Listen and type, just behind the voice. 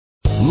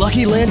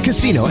Lucky Land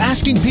Casino,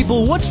 asking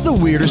people, what's the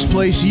weirdest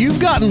place you've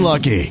gotten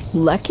lucky?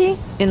 Lucky?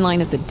 In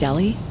line at the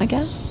deli, I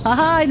guess?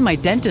 Aha, in my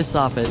dentist's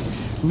office.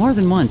 More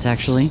than once,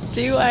 actually.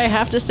 Do I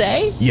have to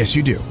say? Yes,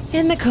 you do.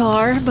 In the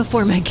car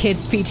before my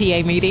kids'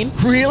 PTA meeting.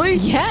 Really?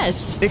 Yes.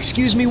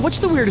 Excuse me, what's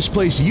the weirdest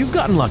place you've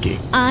gotten lucky?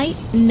 I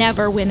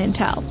never win and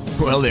tell.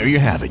 Well, there you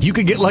have it. You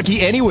can get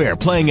lucky anywhere,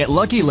 playing at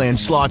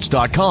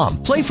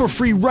LuckyLandSlots.com. Play for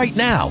free right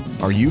now.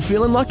 Are you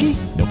feeling lucky?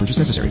 No purchase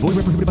necessary. Void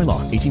where prohibited by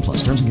law. 18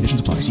 plus. Terms and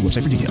conditions apply. See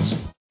website for details.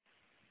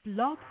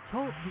 Blog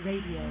Talk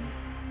Radio.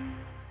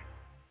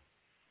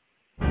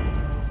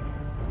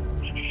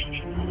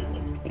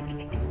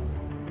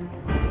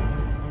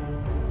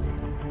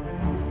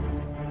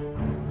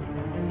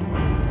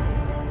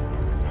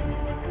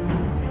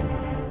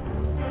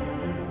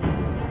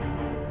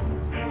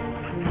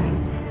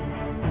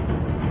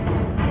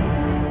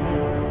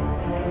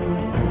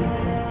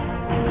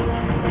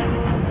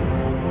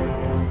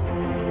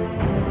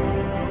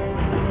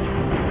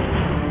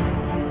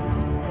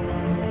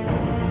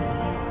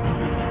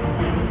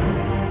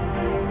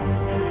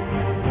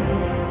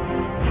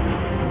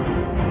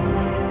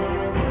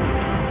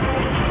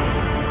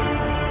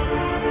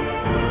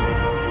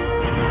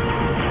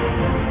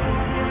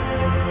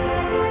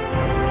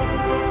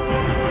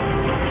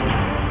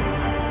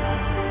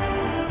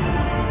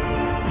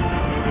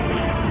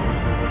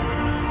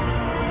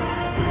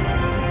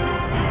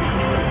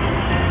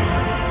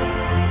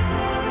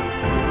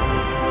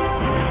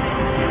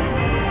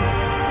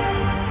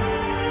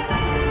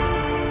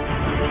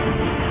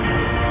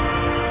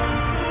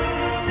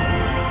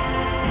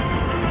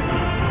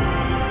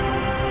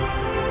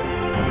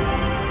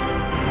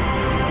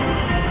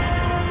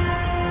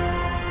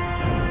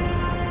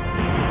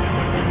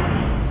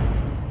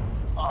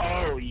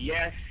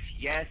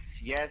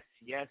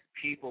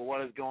 People,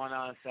 what is going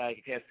on?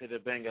 Sidecast to the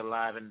Benga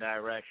live and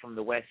direct from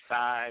the west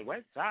side,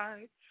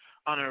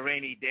 on a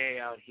rainy day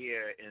out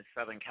here in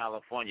Southern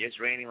California. It's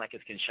raining like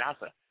it's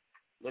Kinshasa.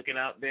 Looking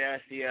out there,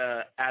 I see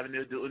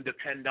Avenue de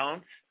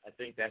Independence. I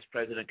think that's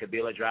President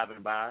Kabila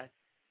driving by.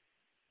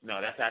 No,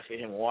 that's actually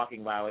him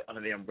walking by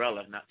under the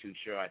umbrella. Not too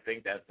sure. I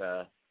think that's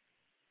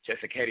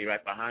Chesikedi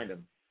right behind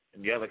him,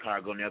 and the other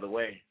car going the other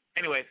way.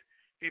 Anyways,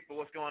 people,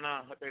 what's going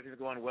on? Hope everything's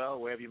going well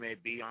wherever you may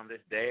be on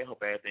this day.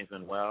 Hope everything's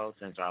been well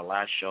since our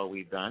last show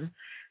we've done.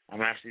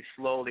 I'm actually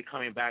slowly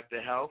coming back to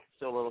health.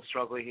 Still a little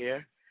struggle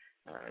here.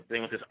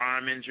 Dealing with this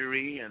arm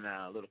injury and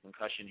a little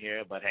concussion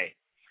here. But, hey,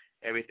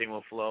 everything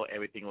will flow.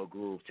 Everything will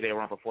groove. Today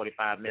we're on for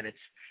 45 minutes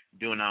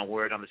doing our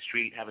word on the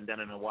street. Haven't done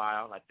it in a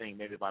while. I think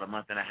maybe about a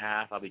month and a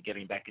half. I'll be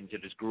getting back into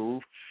this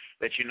groove.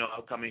 Let you know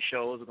upcoming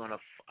shows. We're going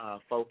to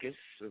focus.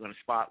 We're going to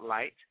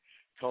spotlight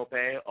Tope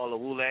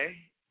Olawule,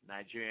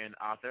 Nigerian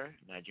author,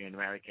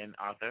 Nigerian-American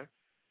author.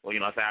 Well,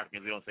 us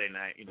Africans, we don't say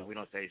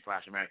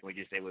 /American. We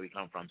just say where we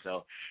come from.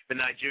 So the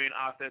Nigerian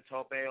author,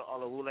 Tope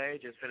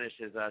Olawule, just finished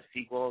his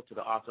sequel to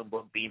the awesome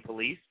book, Being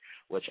Police,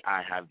 which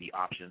I have the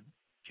option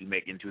to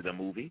make into the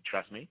movie.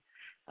 Trust me.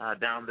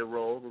 Down the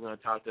road, we're going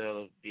to talk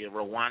to the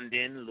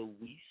Rwandan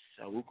Louise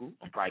Awuku.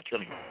 I'm probably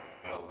killing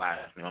her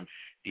last name.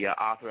 The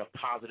author of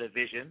Positive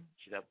Vision.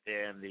 She's up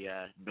there in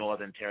the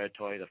Northern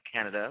Territory of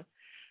Canada.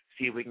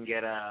 See if we can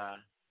get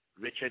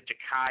Richard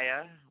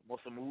Jakaya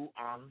Mosamu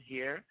on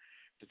here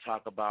to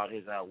talk about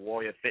his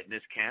Warrior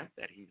Fitness Camp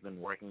that he's been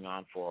working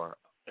on for,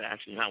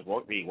 actually not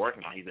working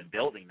on, he's been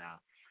building now.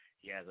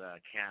 He has a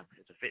camp.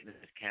 It's a fitness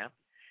camp.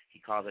 He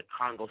calls it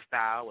Congo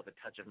style with a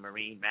touch of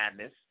marine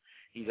madness.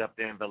 He's up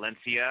there in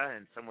Valencia,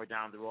 and somewhere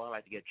down the road, I'd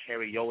like to get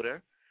Carrie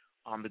Yoder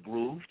on the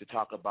groove to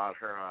talk about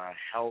her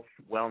health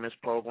wellness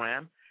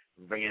program.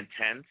 Very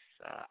intense.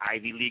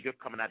 Ivy Leaguer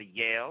coming out of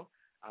Yale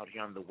out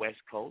here on the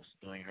West Coast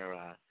doing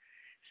her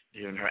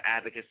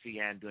advocacy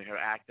and doing her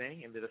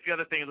acting. And there's a few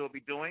other things we'll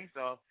be doing,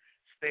 so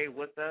stay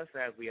with us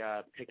as we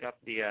pick up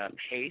the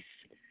pace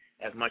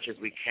as much as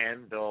we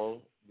can,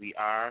 though we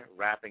are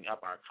wrapping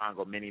up our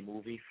Congo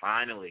mini-movie.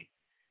 Finally,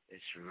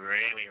 it's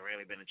really,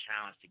 really been a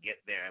challenge to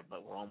get there,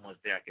 but we're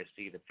almost there. I can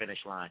see the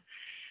finish line.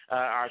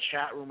 Our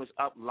chat room is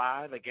up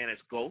live. Again,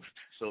 it's Ghost,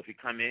 so if you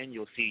come in,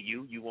 you'll see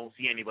you. You won't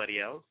see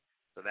anybody else.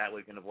 So that way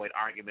we can avoid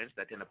arguments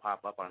that tend to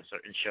pop up on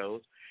certain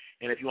shows.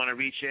 And if you want to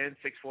reach in,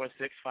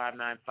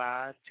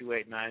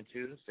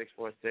 646-595-2892,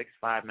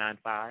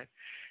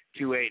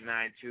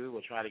 646-595-2892.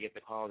 We'll try to get the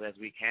calls as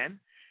we can.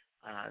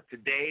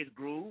 Today's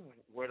groove,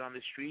 word on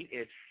the street,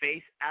 is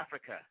Face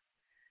Africa.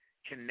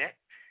 Connect,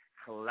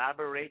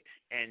 collaborate,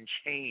 and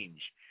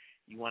change.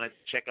 You want to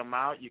check them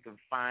out, you can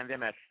find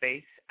them at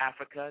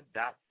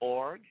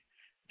faceafrica.org.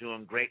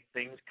 Doing great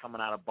things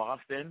coming out of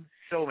Boston.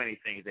 So many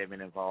things they've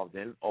been involved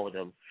in over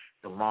the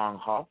long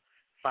haul.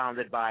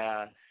 Founded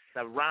by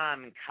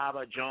Saran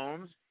Kaba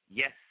Jones.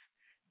 Yes,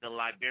 the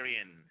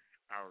Liberians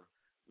are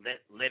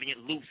letting it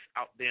loose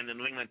out there in the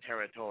New England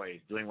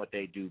territories, doing what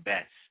they do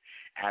best,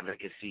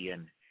 advocacy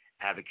and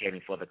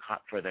advocating for their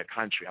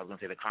country. I was going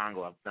to say the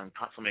Congo. I've done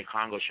so many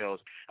Congo shows.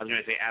 I was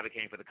going to say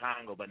advocating for the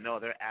Congo, but no,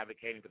 they're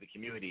advocating for the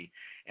community.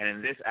 And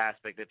in this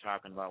aspect, they're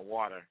talking about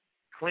water,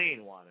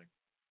 clean water.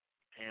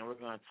 and we're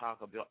going to talk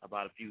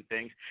about a few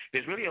things.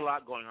 There's really a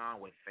lot going on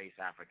with Face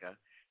Africa,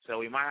 so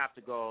we might have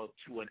to go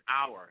to an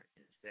hour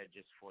instead of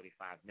just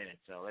 45 minutes.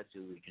 So let's see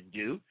what we can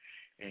do,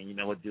 and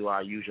we'll do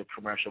our usual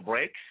commercial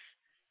breaks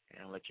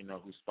and let you know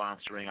who's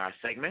sponsoring our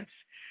segments.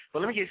 But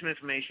let me give you some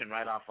information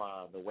right off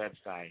the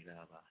website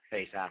of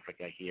Face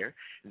Africa here.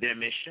 Their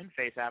mission,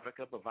 Face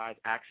Africa, provides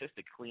access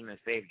to clean and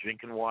safe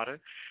drinking water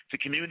to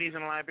communities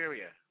in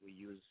Liberia. We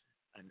use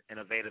an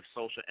innovative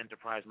social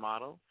enterprise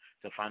model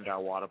to fund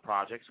our water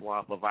projects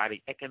while providing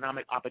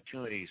economic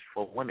opportunities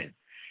for women.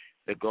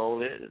 The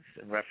goal is,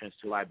 in reference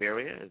to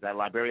Liberia, is that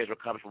Liberia has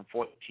recovered from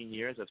 14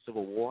 years of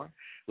civil war,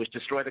 which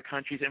destroyed the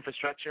country's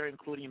infrastructure,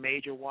 including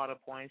major water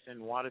points and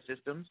water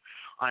systems.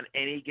 On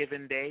any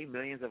given day,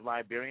 millions of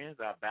Liberians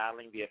are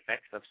battling the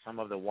effects of some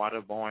of the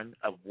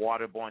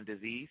waterborne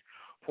disease.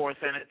 Poor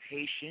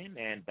sanitation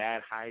and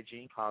bad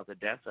hygiene cause the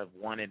deaths of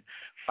 1 in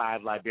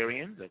 5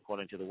 Liberians,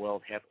 according to the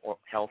World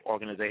Health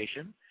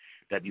Organization,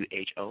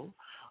 WHO.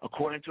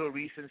 According to a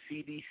recent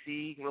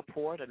CDC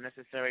report, a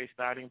necessary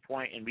starting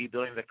point in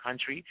rebuilding the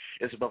country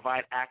is to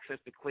provide access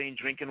to clean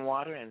drinking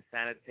water and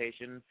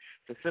sanitation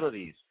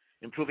facilities.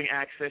 Improving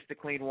access to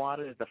clean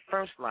water is the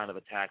first line of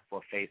attack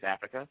for Face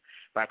Africa.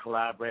 By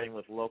collaborating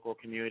with local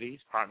communities,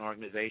 partner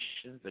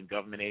organizations, and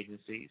government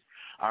agencies,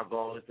 our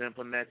goal is to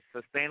implement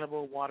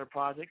sustainable water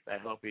projects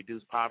that help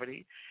reduce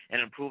poverty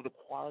and improve the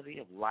quality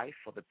of life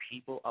for the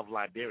people of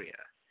Liberia.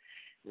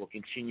 We'll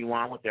continue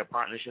on with their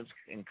partnerships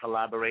and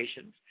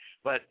collaborations.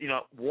 But,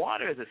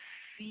 water is a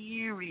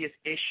serious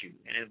issue,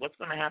 and what's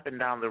going to happen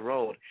down the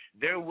road,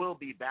 there will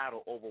be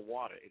battle over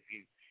water.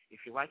 If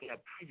you like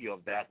a preview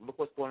of that, look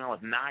what's going on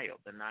with Nile,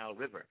 the Nile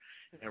River,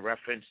 in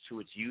reference to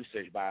its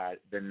usage by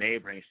the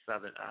neighboring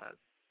southern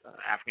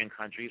African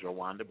countries,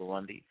 Rwanda,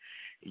 Burundi,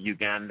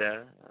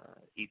 Uganda,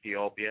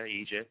 Ethiopia,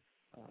 Egypt,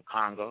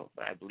 Congo,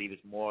 but I believe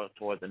it's more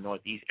towards the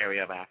northeast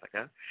area of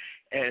Africa.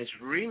 And it's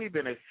really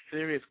been a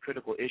serious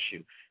critical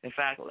issue. In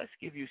fact, let's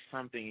give you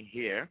something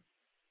here.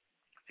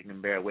 If you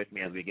can bear with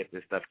me as we get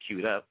this stuff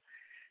queued up.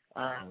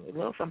 A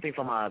little something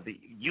from the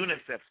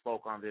UNICEF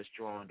spoke on this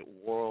during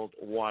World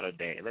Water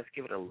Day. Let's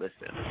give it a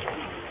listen.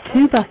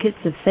 2 buckets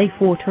of safe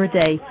water a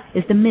day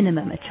is the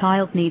minimum a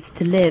child needs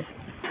to live.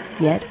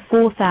 Yet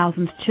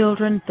 4,000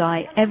 children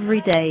die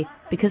every day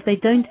because they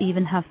don't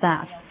even have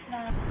that.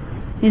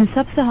 In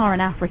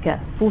sub-Saharan Africa,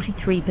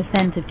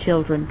 43% of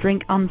children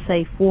drink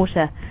unsafe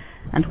water,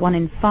 and 1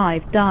 in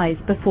 5 dies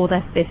before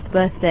their 5th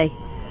birthday.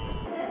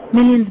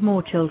 Millions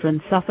more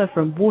children suffer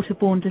from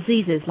waterborne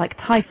diseases like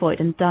typhoid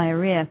and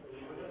diarrhea.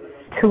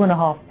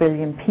 2.5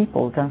 billion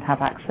people don't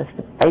have access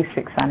to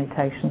basic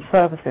sanitation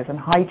services and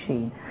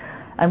hygiene,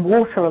 and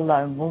water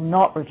alone will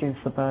not reduce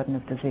the burden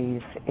of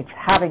disease. It's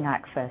having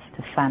access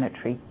to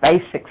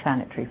basic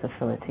sanitary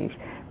facilities,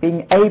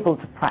 being able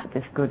to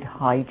practice good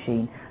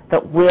hygiene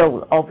that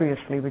will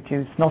obviously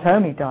reduce not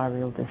only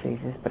diarrheal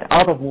diseases but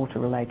other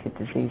water-related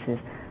diseases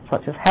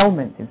such as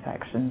helminth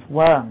infections,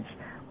 worms,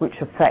 which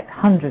affect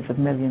hundreds of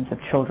millions of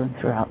children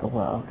throughout the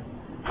world.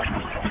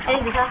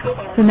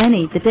 For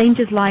many, the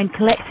dangers lie in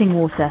collecting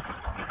water,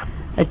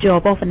 a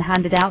job often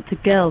handed out to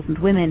girls and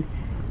women.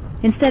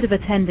 Instead of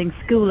attending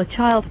school, a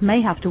child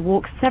may have to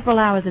walk several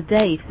hours a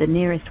day to the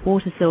nearest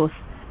water source.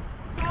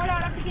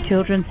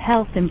 Children's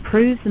health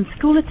improves and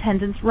school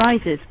attendance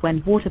rises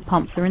when water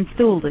pumps are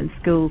installed in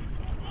schools.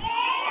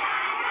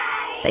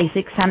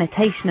 Basic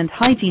sanitation and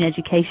hygiene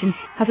education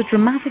has a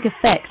dramatic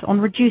effect on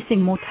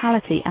reducing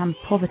mortality and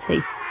poverty.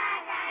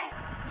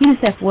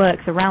 UNICEF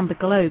works around the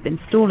globe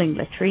installing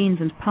latrines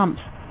and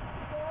pumps,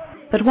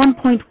 but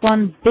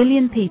 1.1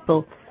 billion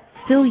people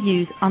still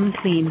use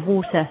unclean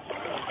water.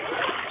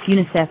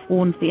 UNICEF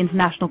warns the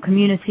international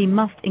community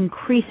must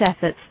increase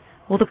efforts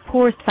or the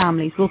poorest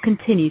families will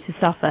continue to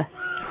suffer.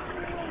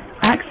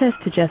 Access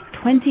to just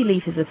 20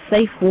 litres of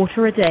safe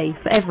water a day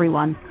for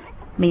everyone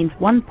means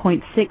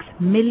 1.6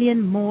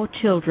 million more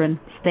children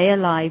stay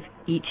alive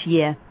each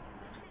year.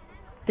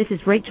 This is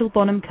Rachel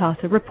Bonham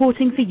Carter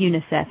reporting for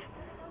UNICEF.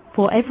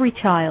 For every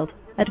child,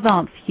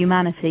 advance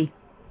humanity.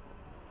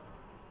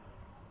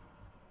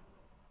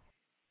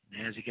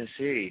 As you can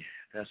see,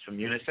 that's from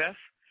UNICEF.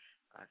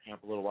 I came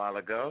up a little while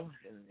ago,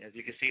 and as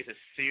you can see, it's a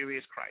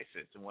serious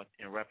crisis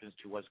in reference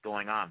to what's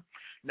going on.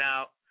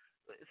 Now,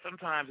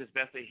 sometimes it's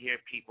best to hear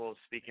people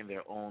speak in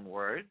their own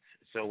words.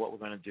 So what we're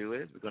going to do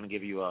is we're going to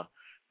give you a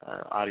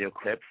audio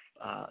clip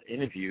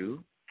interview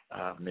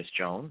of Mrs.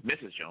 Jones,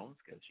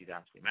 because she's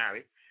actually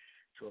married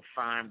to a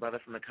fine brother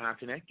from the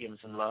continent. Give him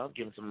some love.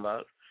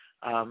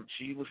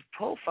 She was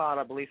profiled,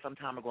 I believe, some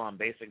time ago on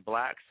Basic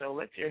Black. So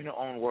let's hear in her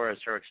own words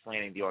her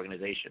explaining the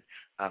organization,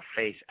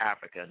 Face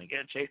Africa. And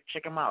again,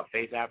 check them out,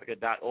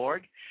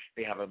 faceafrica.org.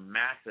 They have a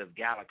massive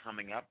gala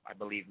coming up. I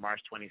believe March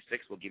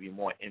 26th. We'll give you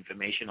more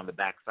information on the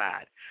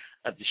backside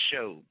of the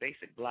show.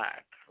 Basic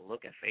Black, a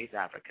look at Face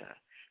Africa.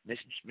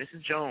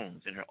 Mrs.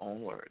 Jones in her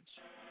own words.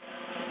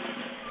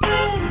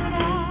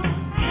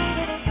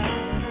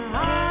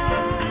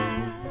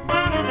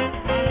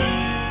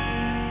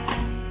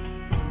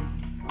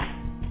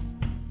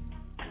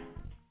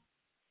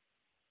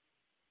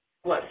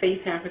 What Face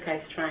Africa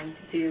is trying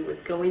to do is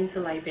go into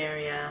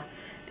Liberia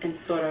and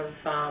sort of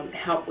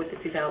help with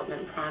the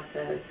development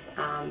process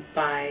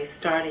by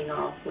starting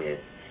off with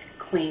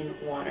clean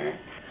water.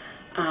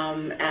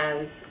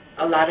 As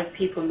a lot of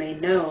people may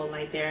know,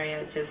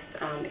 Liberia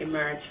just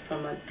emerged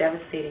from a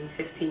devastating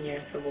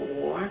 15-year civil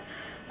war,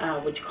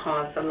 which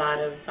caused a lot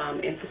of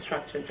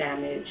infrastructure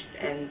damage,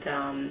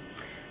 and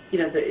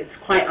it's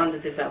quite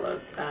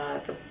underdeveloped.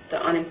 The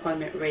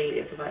unemployment rate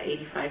is about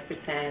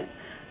 85%.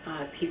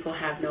 People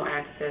have no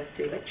access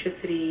to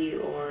electricity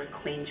or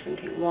clean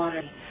drinking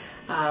water.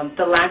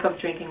 The lack of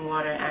drinking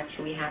water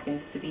actually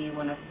happens to be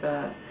one of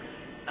the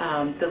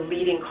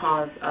leading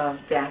cause of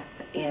death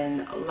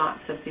in lots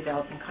of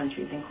developing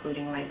countries,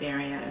 including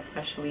Liberia,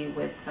 especially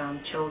with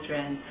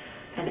children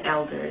and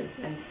elders.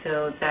 And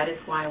so that is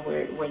why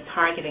we're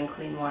targeting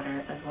clean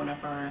water as one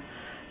of our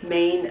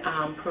main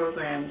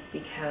programs,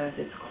 because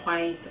it's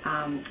quite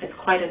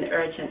an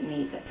urgent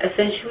need.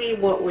 Essentially,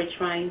 what we're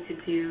trying to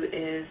do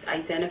is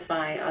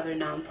identify other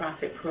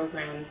nonprofit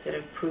programs that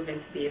have proven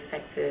to be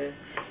effective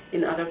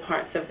in other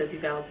parts of the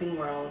developing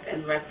world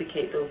and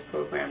replicate those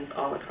programs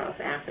all across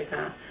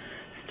Africa,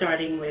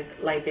 starting with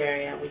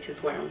Liberia, which is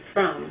where I'm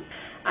from.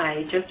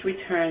 I just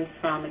returned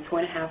from a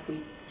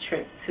 2.5-week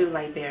trip to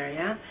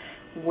Liberia,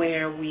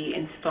 where we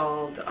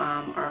installed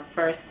our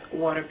first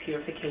water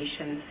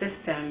purification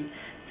system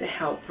to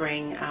help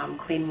bring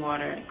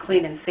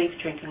clean and safe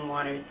drinking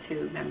water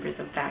to members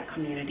of that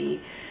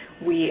community.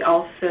 We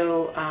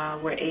also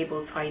were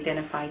able to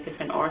identify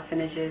different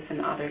orphanages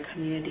and other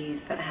communities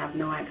that have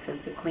no access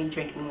to clean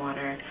drinking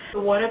water.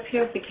 The water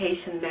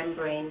purification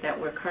membrane that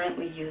we're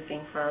currently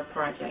using for our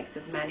project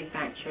is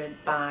manufactured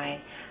by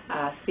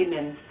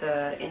Siemens,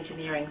 the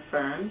engineering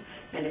firm,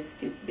 and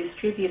it's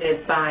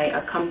distributed by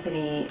a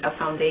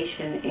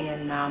foundation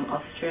in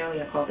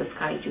Australia called the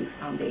Sky Juice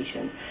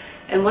Foundation.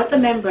 And what the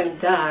membrane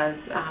does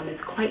is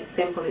quite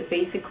simple. It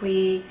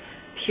basically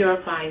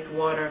purifies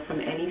water from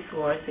any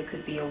source. It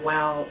could be a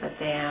well, a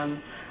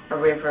dam, a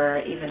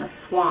river, even a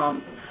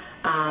swamp,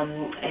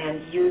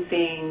 and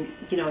using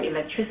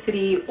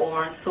electricity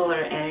or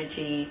solar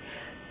energy,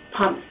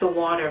 pumps the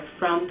water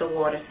from the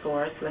water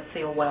source, let's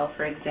say a well,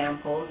 for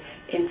example,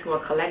 into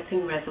a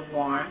collecting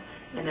reservoir,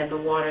 and then the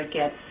water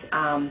gets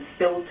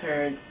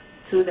filtered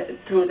through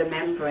the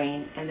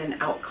membrane, and then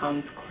out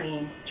comes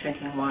clean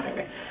drinking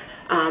water.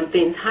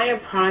 The entire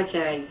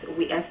project,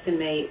 we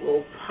estimate,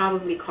 will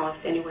probably cost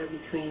anywhere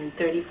between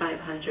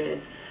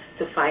 $3,500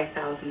 to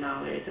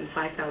 $5,000, and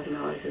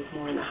 $5,000 is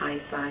more on the high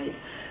side,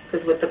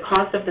 because with the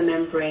cost of the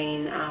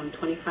membrane,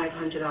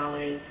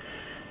 $2,500,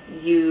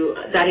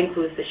 that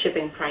includes the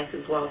shipping price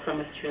as well from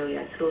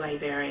Australia to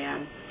Liberia.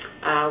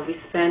 We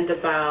spend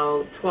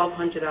about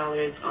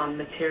 $1,200 on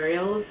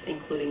materials,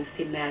 including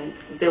cement,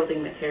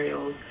 building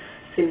materials,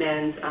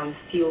 cement,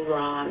 steel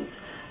rods,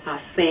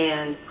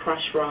 sand,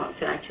 crushed rock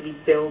to actually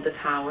build the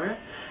tower.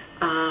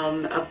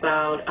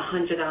 About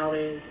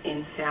 $100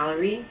 in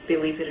salary,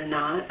 believe it or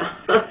not.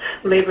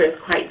 Labor is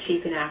quite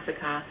cheap in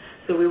Africa,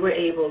 so we were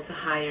able to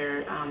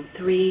hire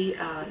 3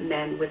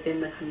 men within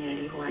the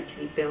community who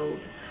actually build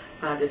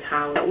the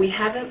tower. We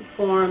haven't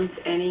formed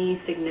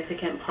any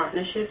significant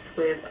partnerships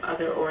with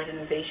other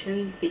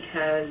organizations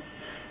because,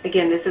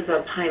 again, this is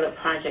a pilot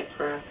project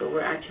for us, so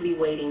we're actually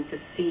waiting to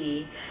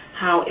see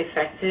how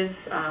effective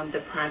the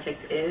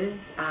project is,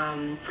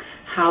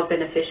 how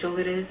beneficial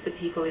it is to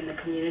people in the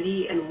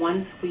community, and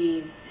once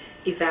we've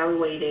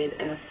evaluated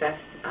and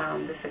assessed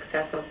the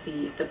success of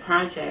the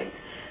project,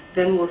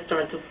 then we'll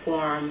start to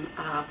form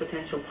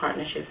potential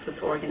partnerships with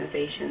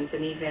organizations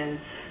and even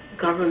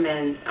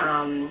government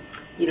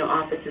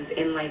offices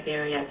in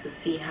Liberia to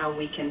see how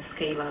we can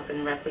scale up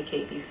and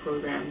replicate these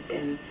programs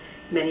in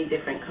many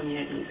different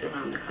communities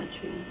around the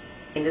country.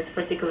 And this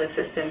particular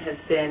system has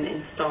been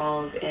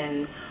installed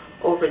in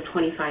over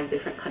 25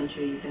 different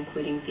countries,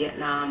 including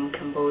Vietnam,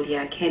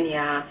 Cambodia,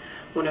 Kenya,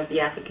 one of the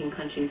African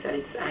countries that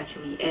it's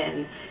actually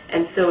in.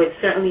 And so it's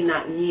certainly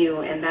not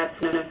new, and that's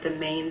one of the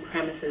main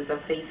premises of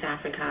Face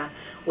Africa.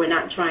 We're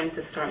not trying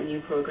to start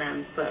new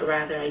programs, but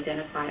rather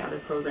identify other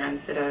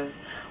programs that have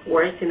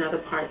worked in other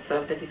parts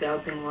of the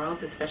developing world,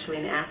 especially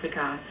in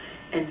Africa,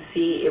 and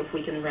see if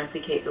we can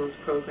replicate those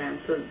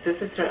programs. So this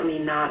is certainly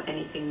not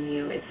anything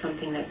new. It's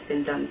something that's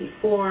been done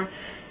before.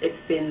 It's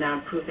been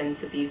proven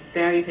to be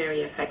very,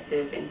 very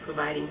effective in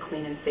providing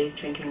clean and safe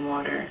drinking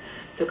water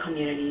to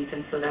communities,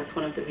 and so that's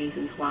one of the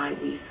reasons why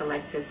we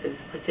selected this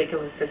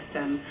particular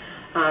system.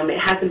 It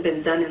hasn't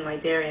been done in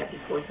Liberia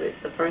before, so it's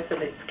the first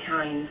of its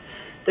kind.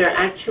 There are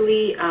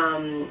actually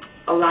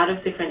a lot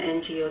of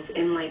different NGOs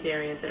in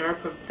Liberia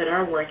that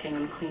are working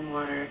on clean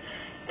water,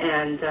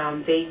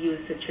 and they use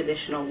the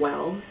traditional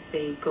wells.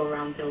 They go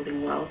around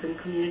building wells in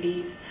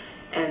communities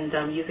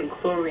and using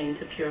chlorine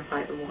to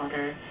purify the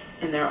water.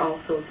 And there are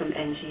also some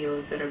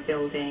NGOs that are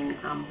building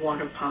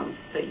water pumps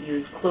that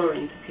use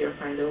chlorine to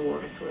purify their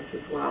water source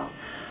as well.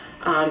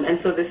 And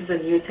so this is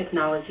a new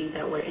technology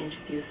that we're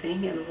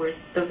introducing, and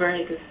the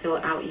verdict is still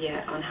out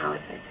yet on how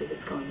effective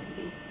it's going to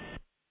be.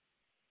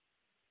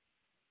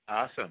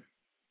 Awesome.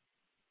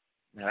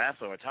 Now,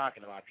 that's what we're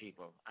talking about,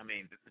 people. I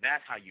mean,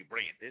 that's how you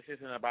bring it. This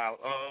isn't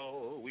about,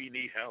 oh, we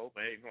need help,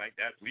 anything like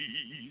that.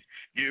 Please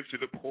give to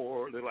the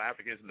poor little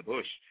Africans in the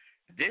bush.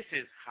 This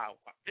is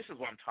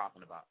what I'm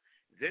talking about.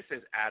 This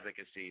is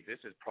advocacy.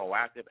 This is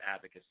proactive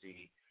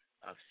advocacy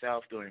of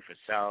self doing for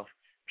self,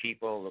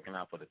 people looking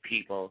out for the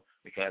people,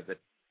 because the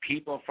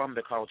people from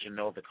the culture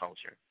know the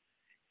culture.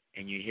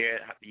 And you hear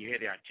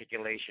the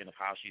articulation of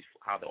how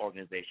the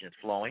organization is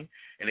flowing.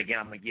 And again,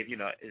 I'm going to give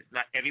it's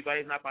not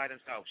everybody's not by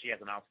themselves. She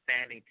has an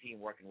outstanding team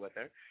working with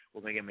her.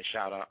 We're going to give them a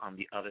shout out on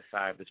the other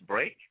side of this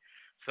break.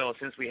 So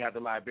since we have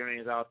the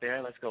Liberians out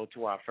there, let's go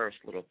to our first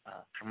little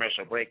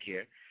commercial break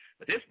here.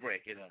 But this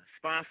break is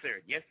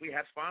sponsored. Yes, we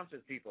have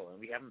sponsors, people,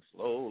 and we have them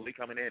slowly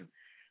coming in.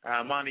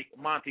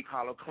 Monte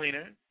Carlo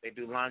Cleaner. They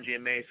do laundry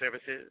and maid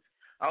services.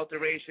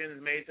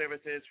 Alterations, maid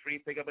services, free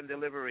pickup and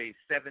delivery,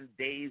 7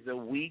 days a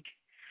week.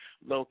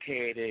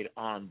 Located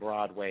on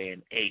Broadway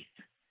and 8th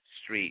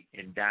Street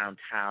in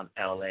downtown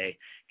L.A.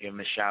 Give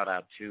them a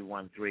shout-out,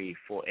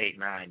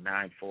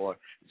 213-489-9400,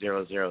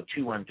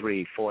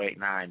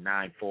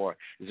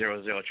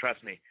 213-489-9400.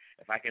 Trust me,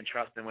 if I can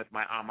trust them with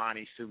my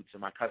Armani suits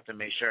and my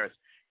custom-made shirts,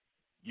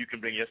 you can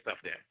bring your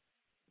stuff there.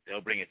 They'll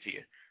bring it to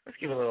you. Let's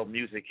give a little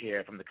music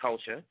here from the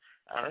culture.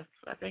 I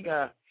think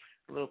a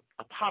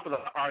popular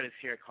artist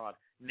here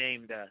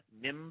named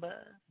Nimba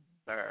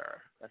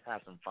Burr. Let's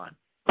have some fun.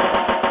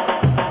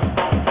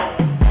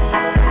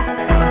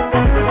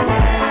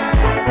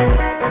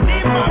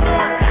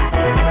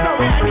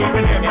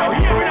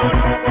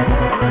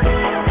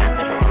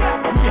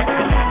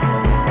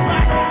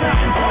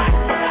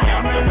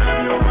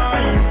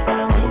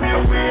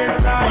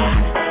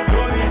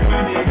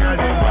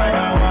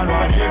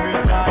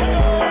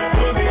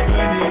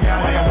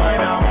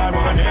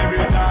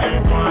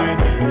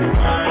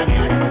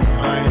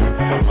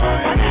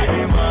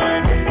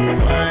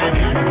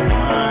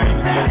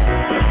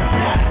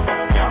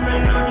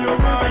 Your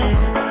mind.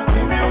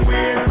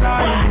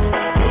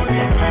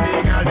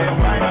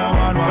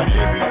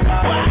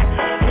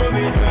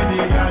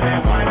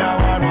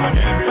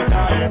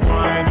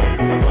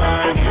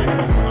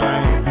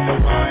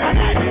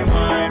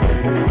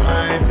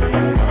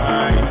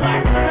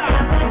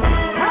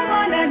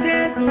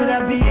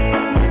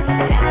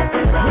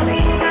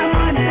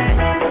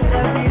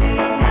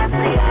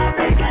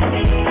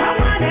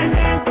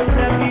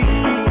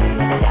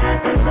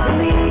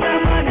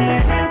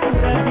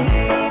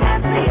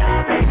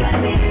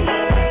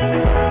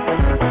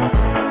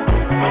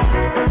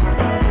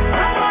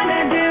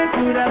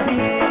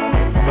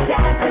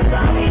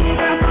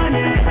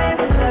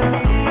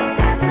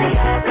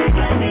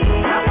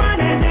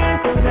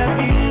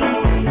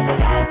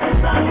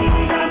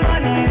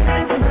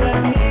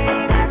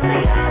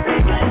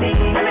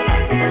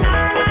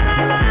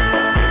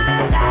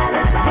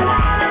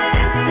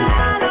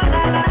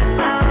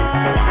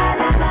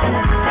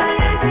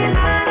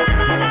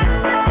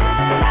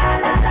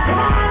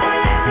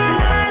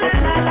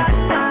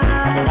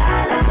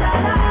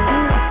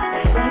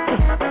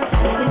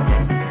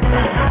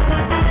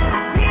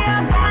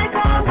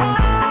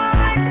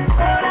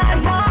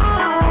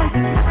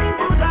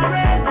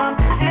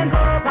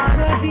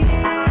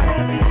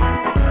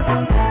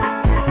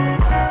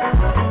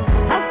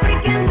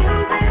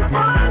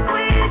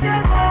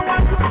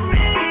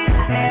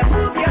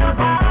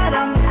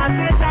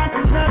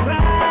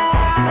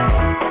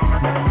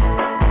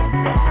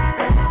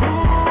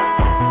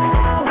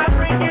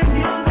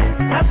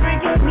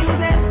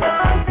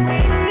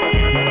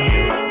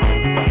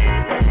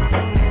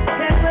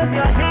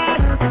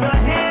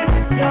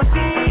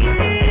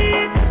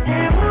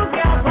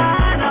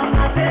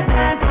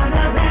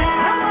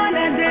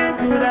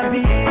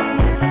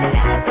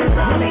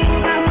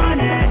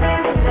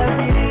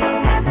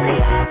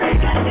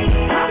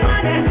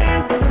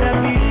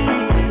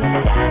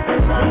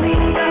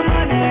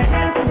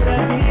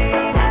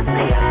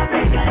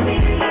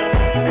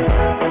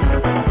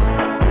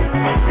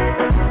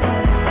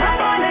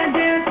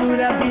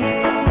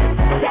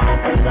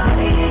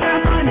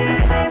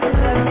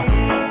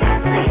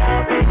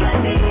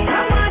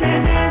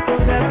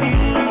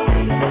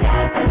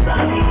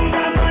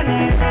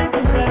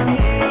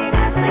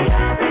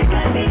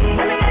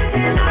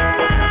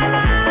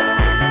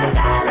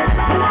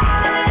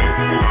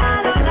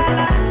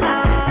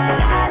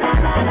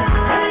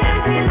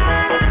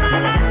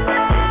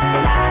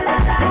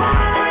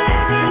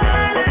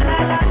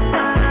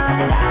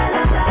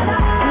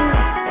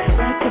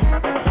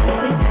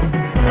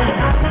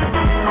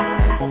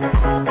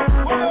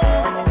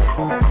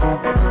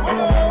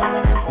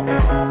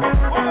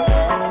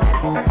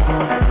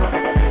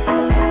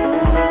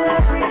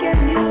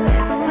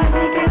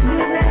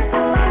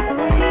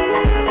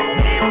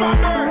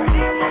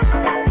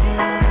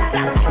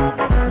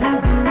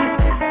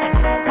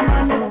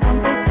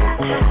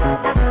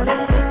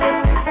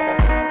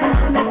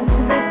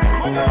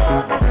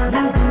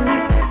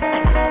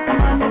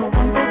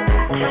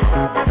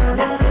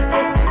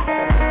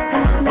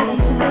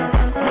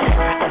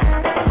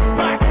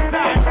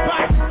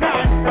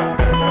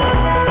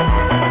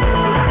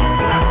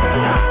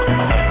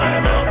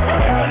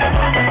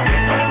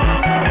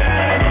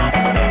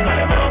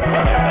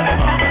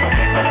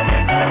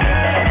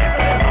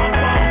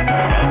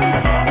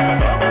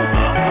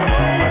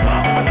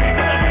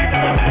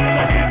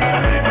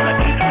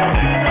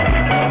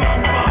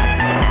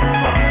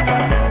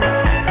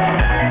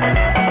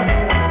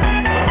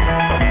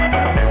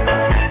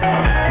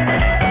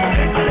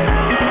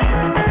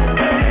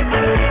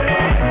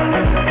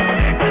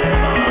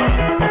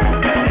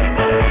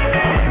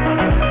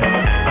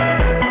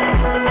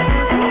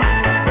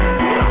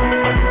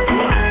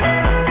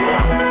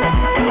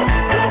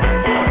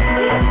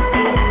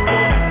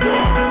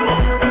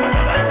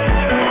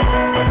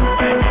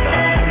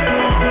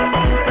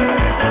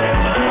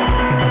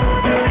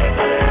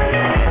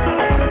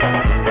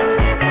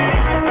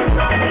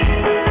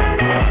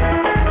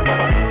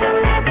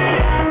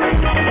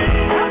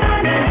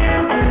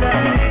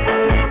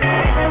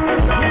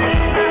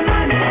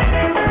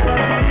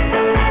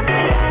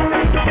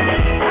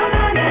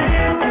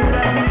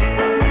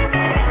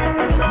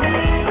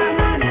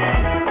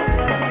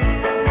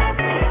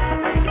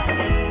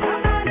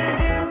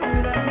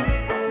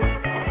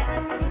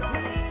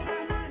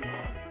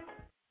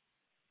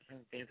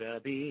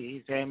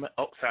 bees.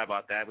 Oh, sorry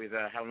about that. We was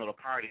having a little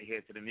party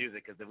here to the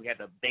music because we had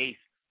the bass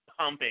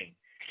pumping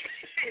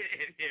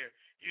in here.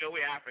 You know,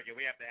 we're African.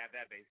 We have to have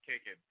that bass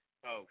kicking.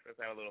 Folks, let's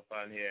have a little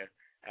fun here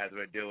as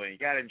we're doing. You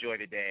got to enjoy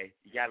the day.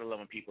 You got to love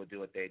when people do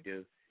what they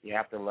do. You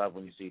have to love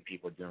when you see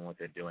people doing what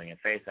they're doing. At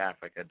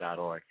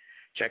faceafrica.org.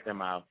 Check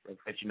them out. Let's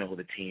let you know who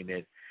the team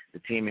is. The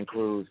team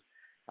includes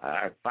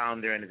our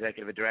founder and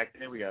executive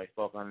director. We already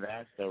spoke on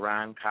that,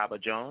 Saran Kaba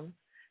Jones.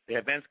 The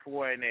events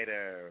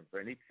coordinator,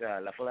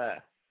 Bernitza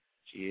Lafleur.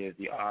 She is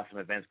the awesome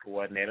events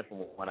coordinator from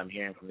what I'm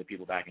hearing from the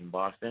people back in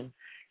Boston.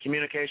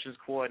 Communications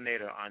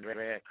coordinator,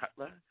 Andrea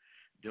Cutler,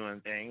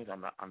 doing things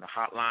on the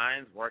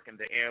hotlines, working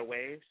the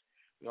airwaves.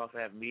 We also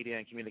have media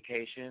and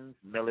communications,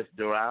 Millis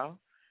Doral.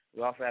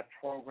 We also have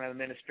program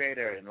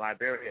administrator in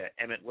Liberia,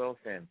 Emmett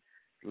Wilson.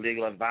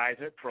 Legal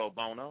advisor, pro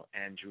bono,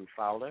 Andrew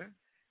Fowler.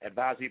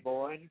 Advisory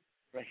board,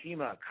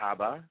 Rahima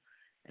Kaba.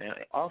 And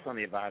also on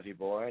the advisory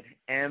board,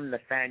 M.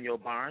 Nathaniel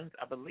Barnes.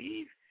 I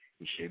believe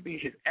he should be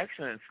His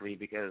Excellency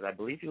because I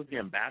believe he was the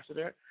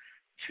ambassador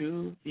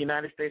to the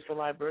United States for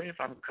Liberia, if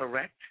I'm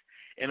correct.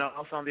 And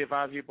also on the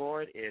advisory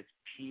board is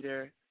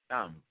Peter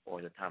Thumb,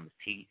 or the Thumb is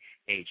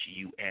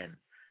T-H-U-N.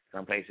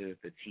 Some places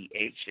the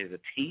T-H is a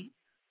T,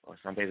 or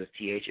some places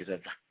T-H is a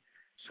Th.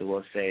 So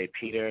we'll say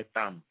Peter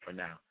Thumb for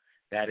now.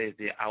 That is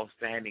the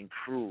outstanding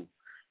crew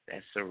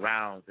that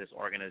surrounds this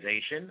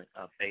organization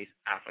of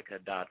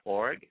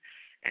faceafrica.org.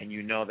 And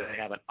you know that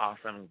they have an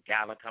awesome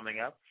gala coming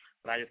up.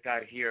 But I just got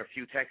to hear a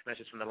few text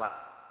messages from the line.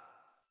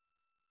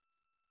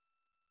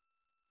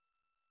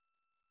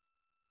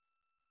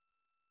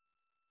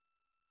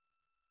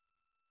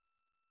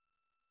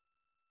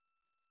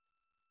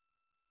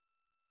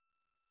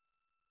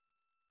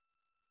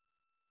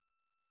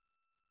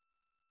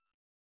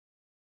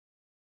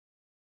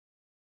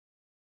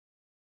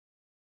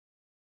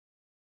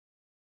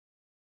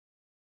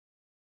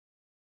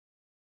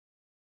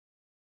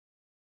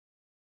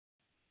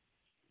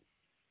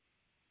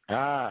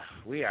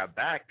 We are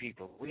back,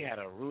 people. We had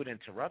a rude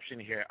interruption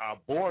here. Our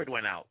board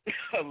went out.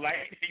 A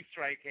lightning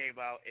strike came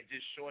out. It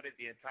just shorted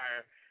the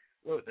entire,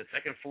 the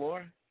second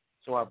floor.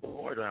 So our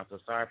board went out. So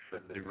sorry for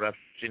the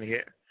interruption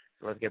here.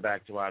 So let's get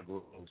back to our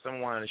group.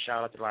 Someone wanted to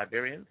shout out to the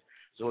Liberians.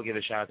 So we'll give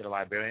a shout out to the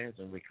Liberians,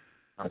 and we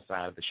on the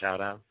side of the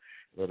shout out.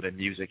 A little bit of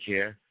music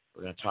here.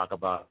 We're going to talk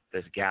about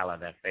this gala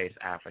that Face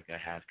Africa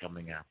has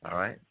coming up. All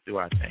right? Do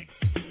our thing.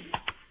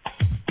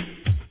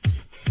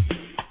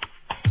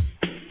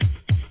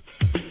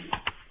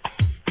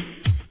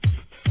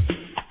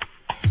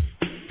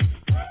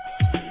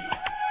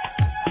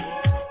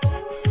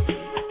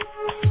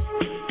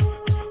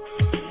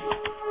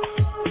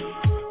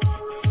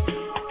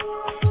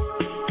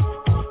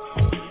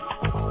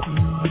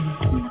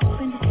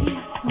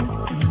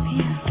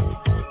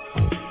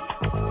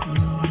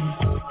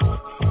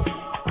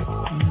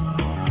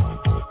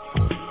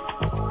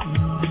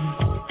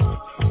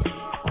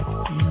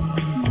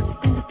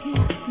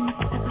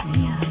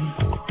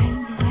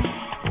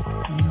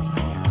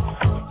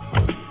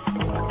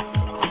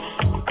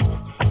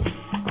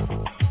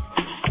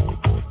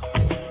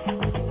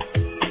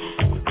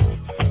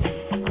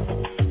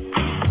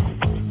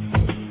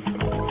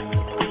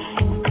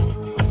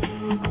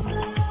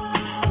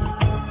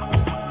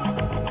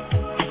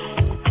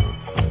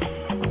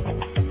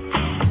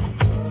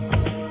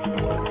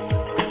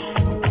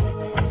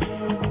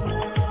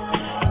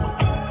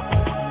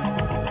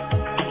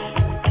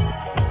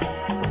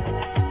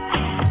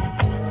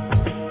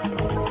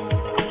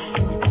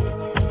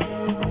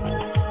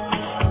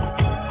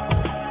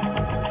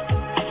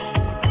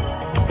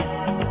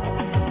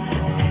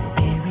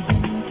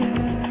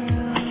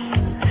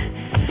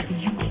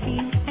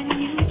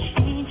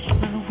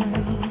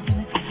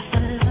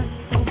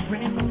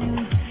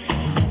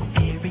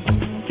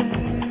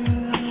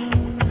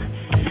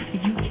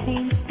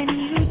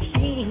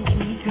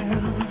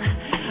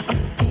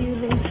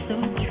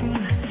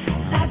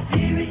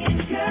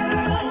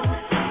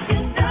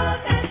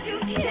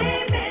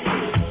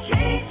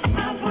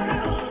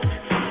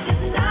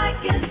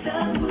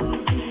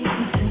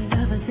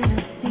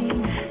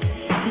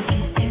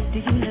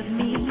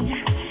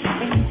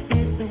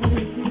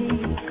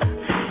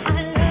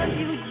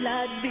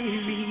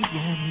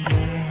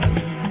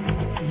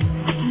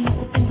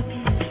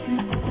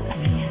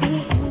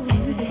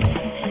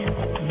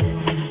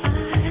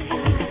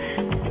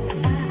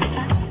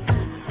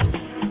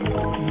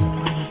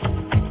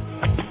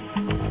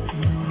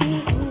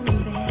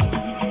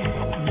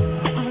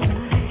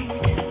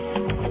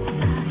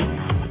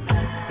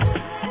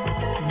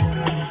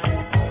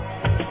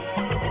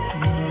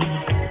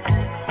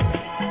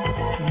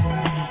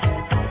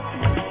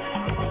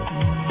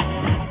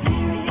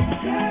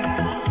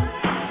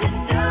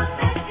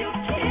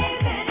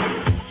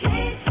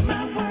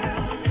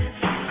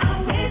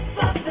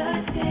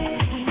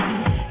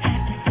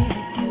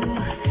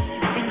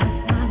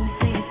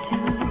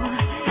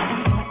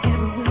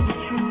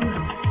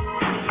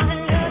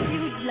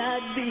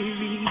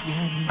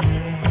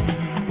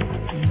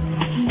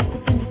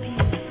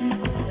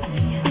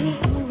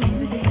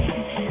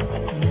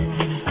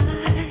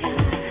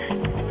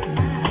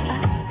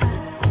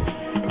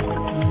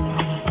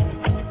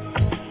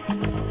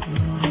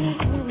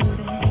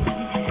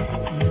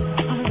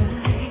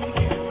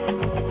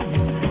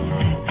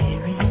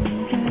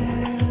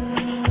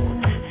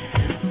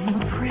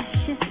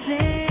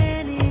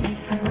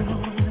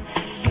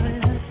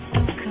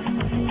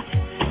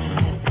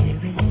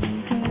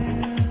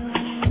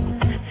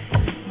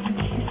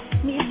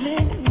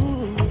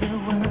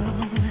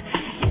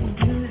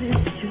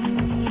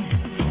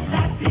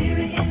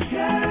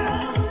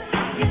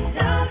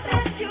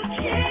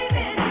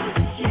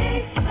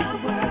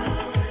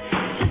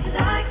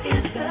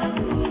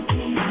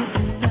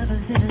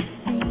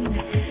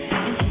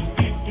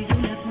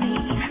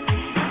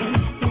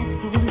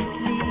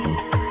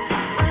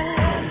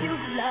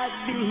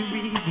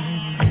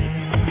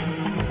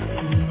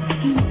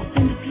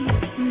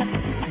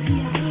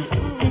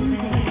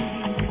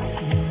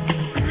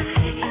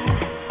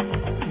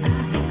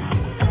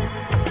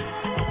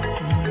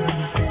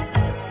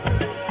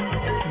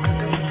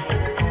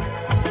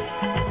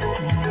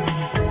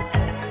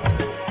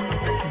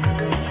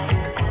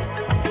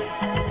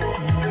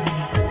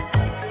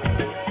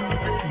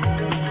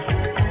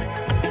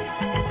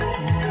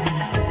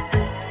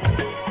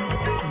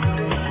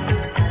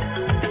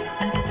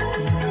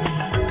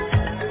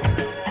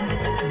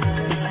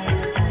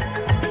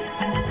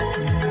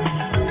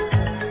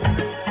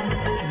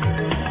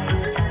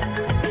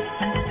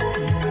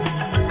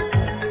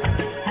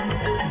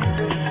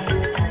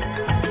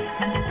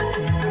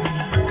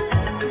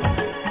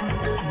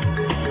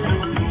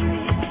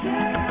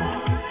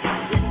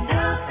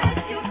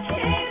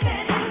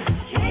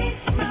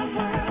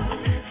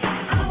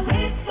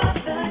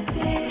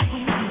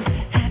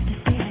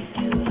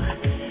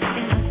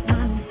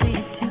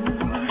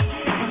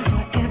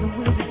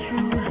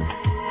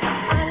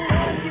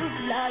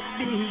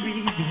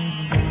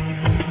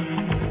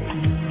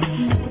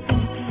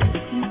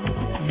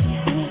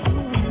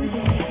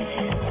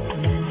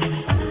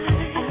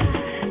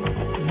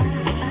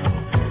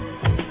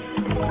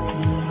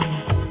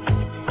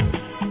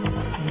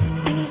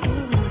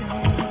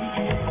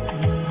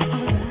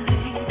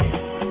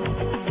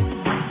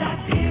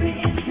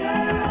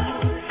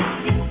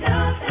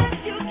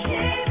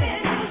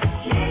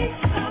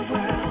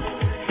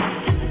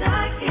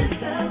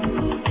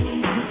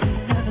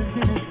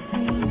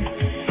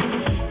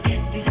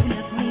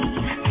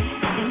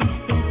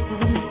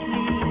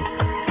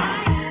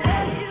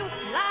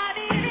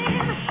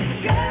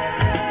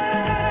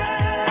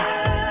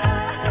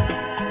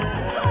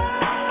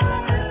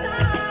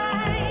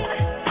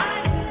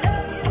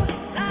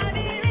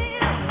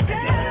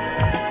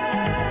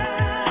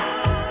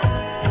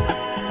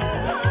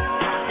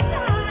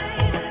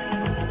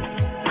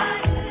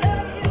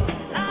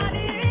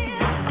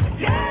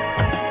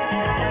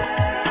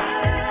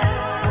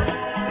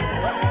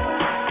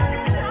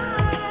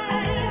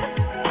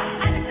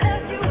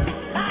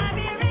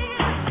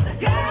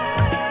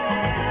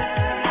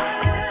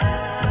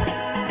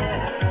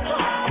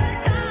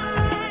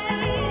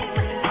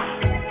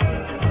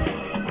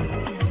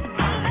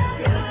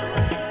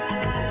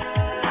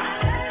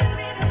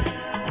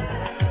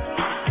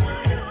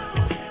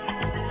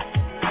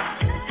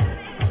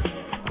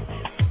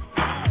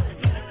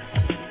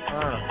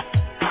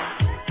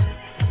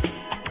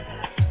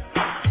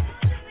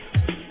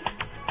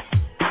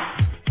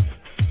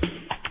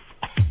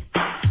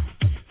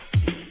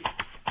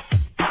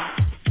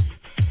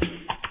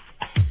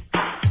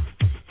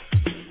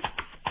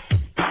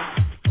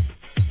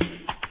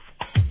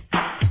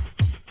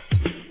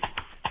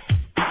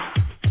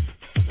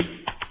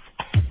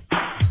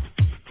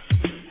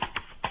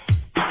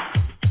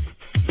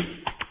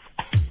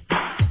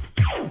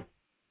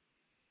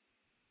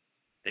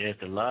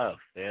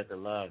 There's the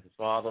love. It's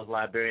for all those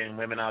Liberian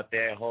women out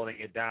there holding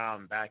it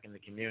down, back in the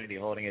community,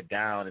 holding it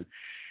down and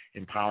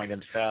empowering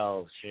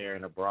themselves here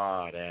and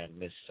abroad. And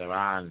Miss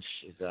Saran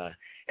is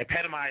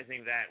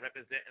epitomizing that,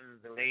 representing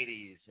the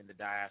ladies in the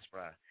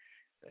diaspora.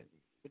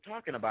 We're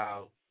talking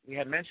about, we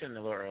had mentioned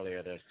a little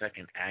earlier, the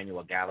second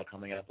annual gala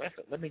coming up.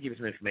 Let me give you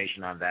some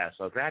information on that.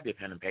 So grab your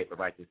pen and paper,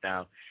 write this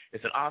down.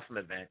 It's an awesome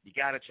event. You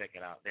got to check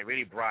it out. They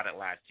really brought it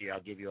last year.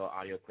 I'll give you an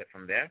audio clip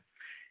from there,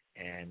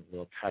 and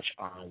we'll touch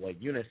on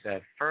what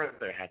UNICEF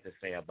further had to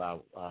say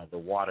about the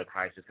water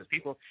crisis. Because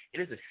people,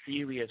 it is a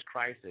serious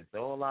crisis.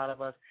 Though a lot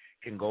of us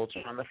can go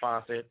turn the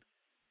faucet,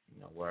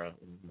 where,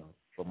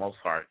 for most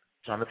part,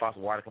 turn the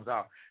faucet, water comes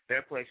out. There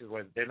are places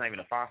where there's not even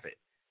a faucet.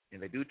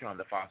 And they do turn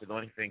the faucet, the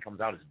only thing that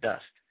comes out is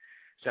dust.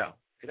 So,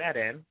 to that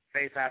end,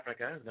 Face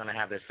Africa is going to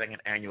have their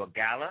second annual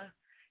gala.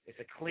 It's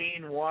a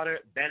clean water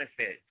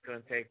benefit. It's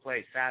going to take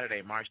place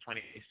Saturday, March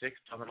 26,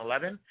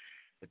 2011.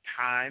 The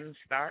time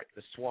start,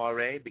 the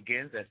soiree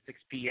begins at 6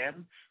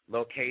 p.m.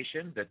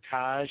 Location, the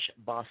Taj,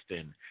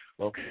 Boston,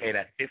 located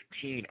at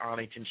 15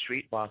 Arlington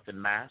Street,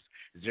 Boston, Mass.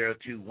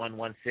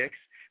 02116.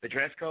 The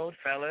dress code,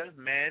 fellas,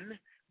 men,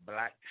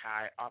 black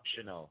tie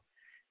optional.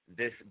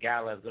 This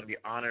gala is going to be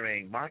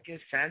honoring Marcus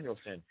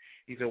Samuelson.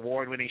 He's an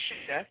award-winning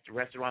chef,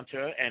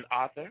 restaurateur, and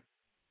author,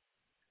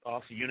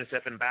 also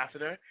UNICEF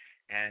ambassador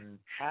and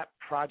TAP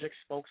project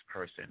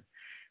spokesperson.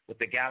 With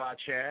the gala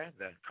chair,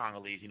 the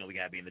Congolese, we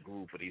got to be in the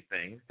groove for these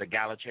things. The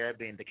gala chair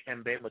being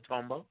Dikembe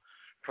Mutombo,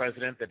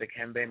 president of the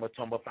Dikembe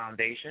Mutombo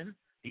Foundation.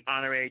 The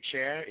honorary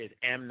chair is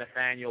M.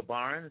 Nathaniel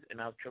Barnes,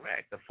 and I was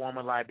correct, the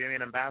former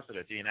Liberian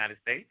ambassador to the United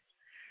States.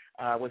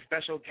 With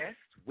special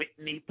guests,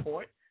 Whitney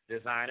Port,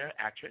 designer,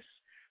 actress,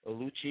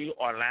 Oluchi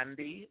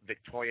Orlandi,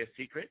 Victoria's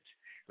Secret,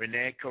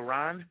 Renee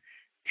Karan,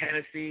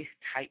 Tennessee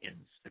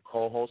Titans. The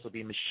co-host will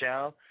be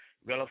Michelle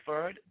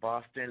Relaford,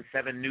 Boston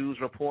 7 News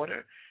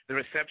reporter. The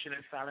reception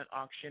and silent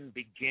auction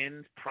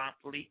begins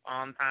promptly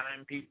on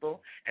time,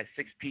 people, at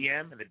 6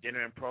 p.m., and the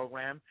dinner and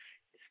program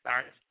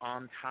starts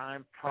on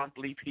time,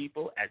 promptly,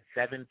 people, at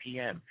 7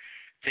 p.m.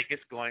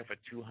 Tickets going for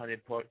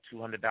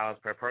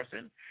 $200 per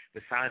person.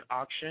 The silent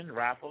auction,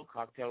 raffle,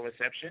 cocktail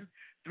reception,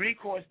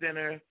 3-course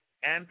dinner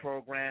and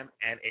program,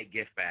 and a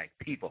gift bag.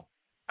 People,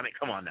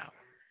 come on now.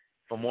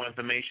 For more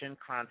information,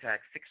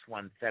 contact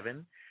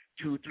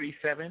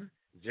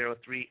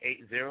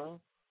 617-237-0380.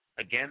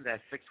 Again,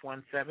 that's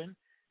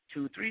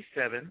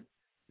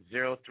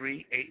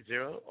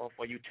 617-237-0380. Or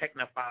for you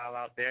technophile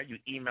out there, you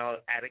email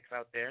addicts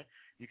out there,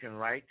 you can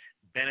write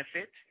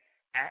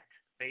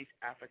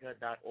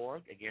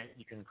benefit@faceafrica.org. Again,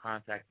 you can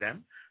contact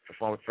them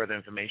for further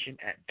information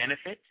at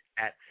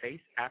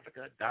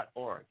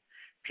benefit@faceafrica.org.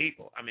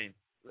 People, let me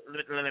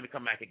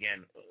come back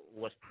again.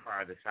 What's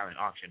part of the silent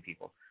auction,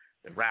 people?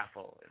 The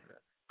raffle and the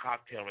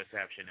cocktail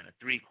reception and a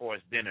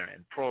 3-course dinner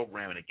and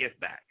program and a gift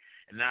bag.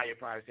 And now you're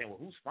probably saying, well,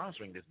 who's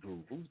sponsoring this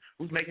group?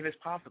 Who's making this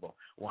possible?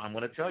 Well, I'm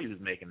going to tell you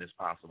who's making this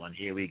possible, and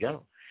here we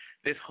go.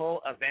 This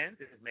whole event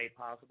is made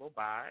possible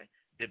by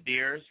De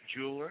Beers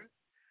Jeweler,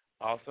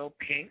 also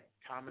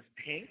Thomas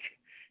Pink,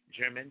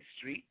 German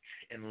Street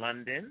in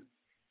London,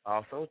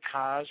 also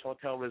Taj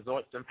Hotel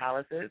Resorts and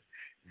Palaces,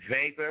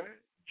 Vapor,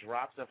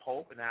 Drops of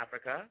Hope in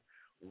Africa,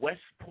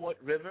 Westport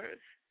Rivers,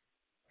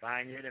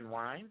 Vineyard and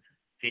Wine,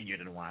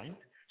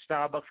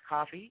 Starbucks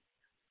Coffee,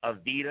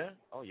 Avita.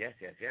 Oh, yes.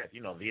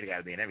 Avita got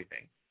to be in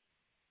everything.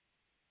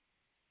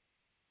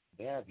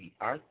 They're the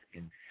art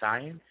and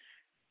science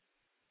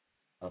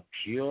of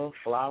pure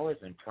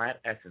flowers and plant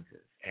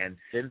essences. And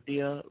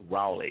Cynthia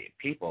Rowley.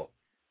 People,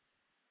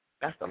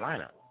 that's the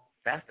lineup.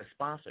 That's the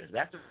sponsors.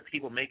 That's the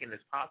people making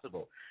this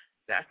possible.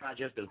 That's not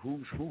just the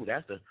who's who.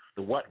 That's the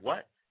what,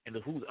 and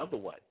the who's of the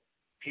what.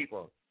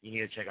 People, you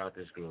need to check out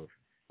this groove.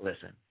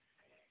 Listen,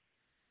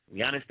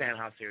 we understand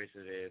how serious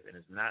it is, and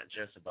it's not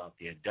just about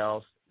the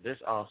adults.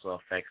 This also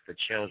affects the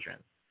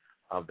children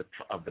of the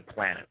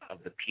planet,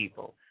 of the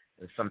people.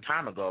 And some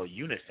time ago,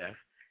 UNICEF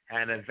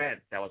had an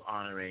event that was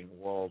honoring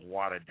World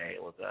Water Day.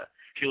 It was a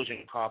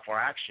children call for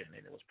action,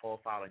 and it was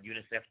profiled on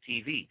UNICEF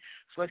TV.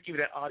 So let's give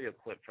you that audio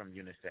clip from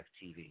UNICEF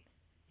TV.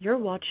 You're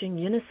watching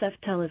UNICEF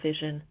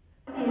Television.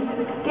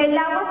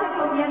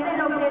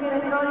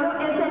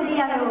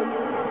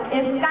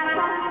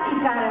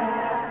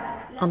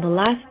 On the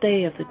last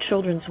day of the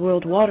Children's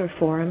World Water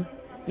Forum,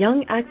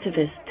 young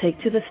activists take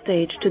to the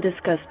stage to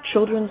discuss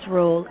children's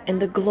role in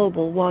the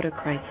global water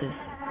crisis.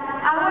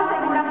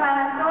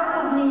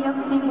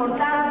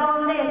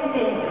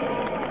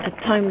 A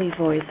timely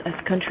voice as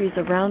countries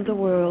around the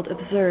world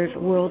observe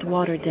World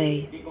Water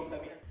Day.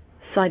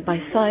 Side by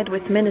side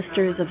with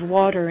ministers of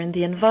water and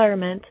the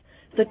environment,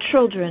 the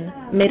children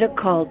made a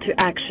call to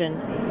action.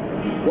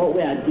 What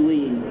we are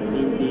doing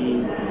in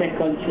the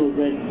second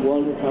Children's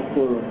World Water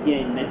Forum here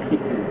in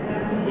Mexico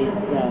is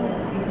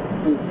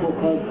to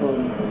focus on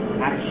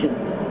action,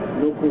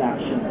 local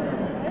action.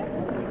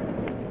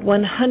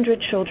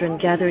 100 children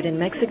gathered in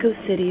Mexico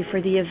City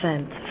for the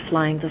event,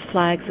 flying the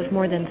flags of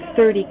more than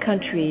 30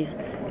 countries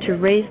to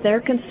raise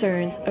their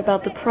concerns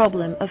about the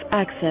problem of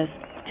access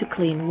to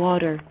clean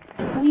water.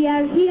 We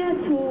are here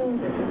to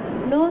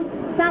not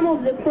some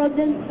of the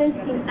problems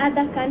faced in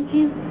other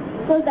countries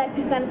so that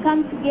we can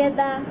come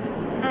together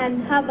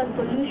and have a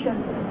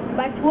solution.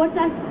 But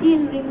water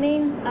still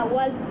remains a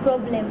world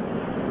problem,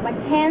 but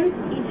hence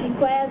it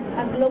requires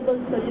a global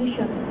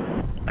solution.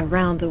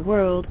 Around the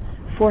world,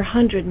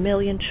 400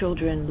 million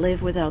children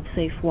live without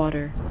safe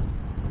water.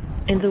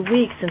 In the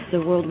week since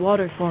the World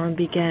Water Forum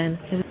began,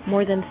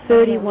 more than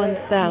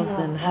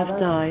 31,000 have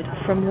died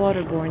from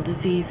waterborne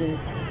diseases.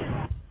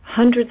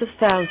 Hundreds of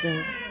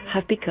thousands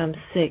have become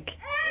sick.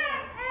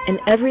 In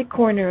every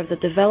corner of the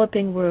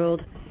developing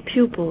world,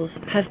 pupils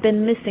have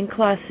been missing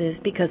classes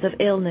because of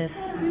illness.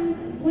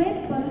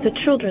 The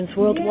Children's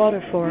World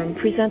Water Forum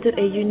presented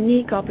a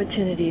unique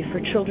opportunity for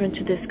children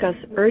to discuss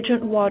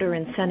urgent water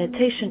and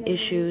sanitation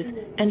issues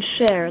and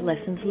share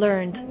lessons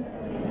learned.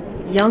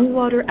 Young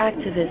water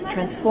activists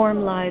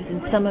transform lives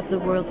in some of the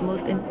world's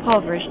most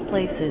impoverished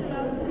places.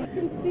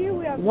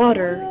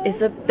 Water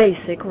is a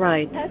basic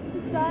right,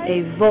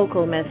 a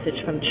vocal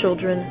message from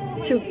children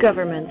to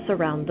governments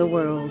around the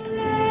world.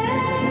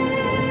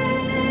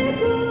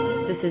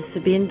 This is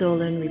Sabine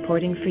Dolan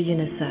reporting for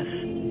UNICEF.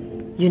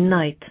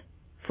 Unite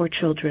for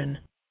children.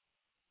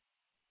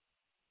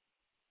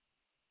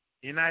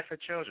 Unite for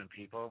children,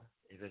 people.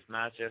 If it's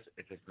not just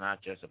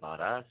about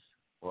us,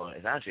 well,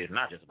 it's not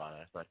just about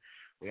us, but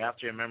we have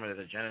to remember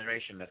there's a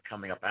generation that's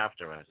coming up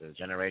after us. There's a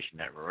generation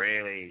that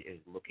really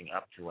is looking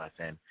up to us.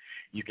 And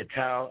you could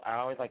tell, I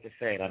always like to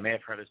say it, I may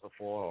have heard this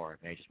before or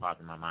it may just pop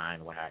in my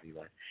mind, what have you,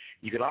 but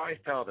you could always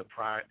tell the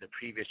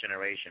previous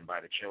generation by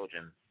the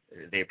children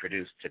they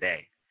produce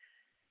today,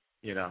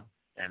 you know,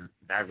 and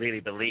I really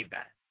believe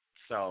that.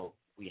 So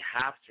we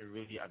have to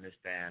really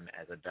understand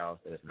as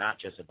adults that it's not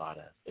just about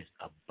us. It's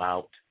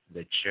about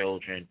the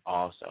children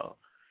also.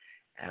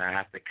 And I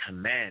have to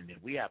commend, and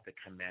we have to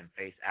commend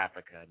Face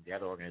Africa and the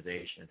other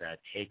organizations that are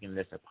taking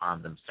this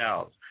upon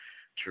themselves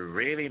to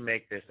really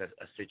make this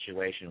a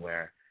situation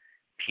where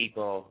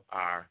people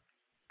are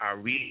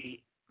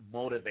really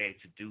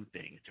motivated to do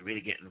things, to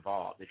really get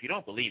involved. If you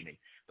don't believe me,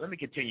 let me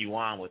continue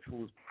on with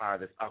who's part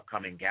of this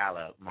upcoming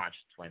gala, March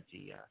 26th.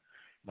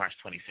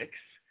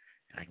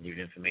 And I can give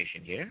you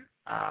information here.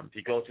 If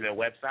you go to their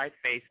website,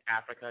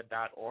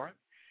 faceafrica.org,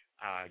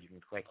 you can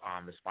click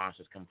on the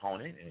sponsors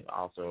component, and it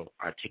also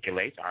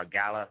articulates our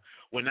gala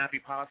would not be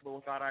possible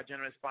without our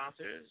generous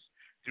sponsors.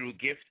 Through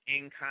gifts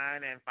in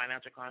kind and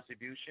financial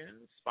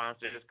contributions,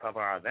 sponsors cover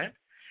our event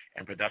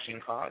and production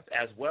costs,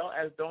 as well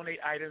as donate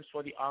items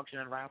for the auction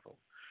and raffle.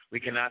 We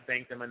cannot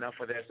thank them enough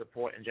for their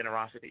support and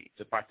generosity.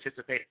 To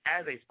participate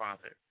as a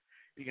sponsor,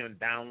 you can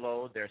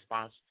download their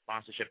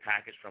sponsorship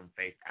package from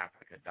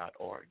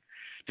faceafrica.org.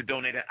 To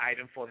donate an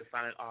item for the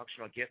silent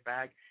auction or gift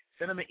bag,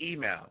 send them an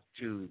email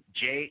to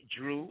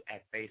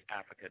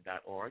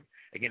jdrew@faceafrica.org.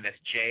 Again, that's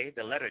J,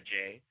 the letter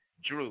J,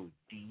 Drew,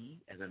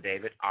 D as in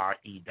David,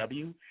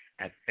 R-E-W,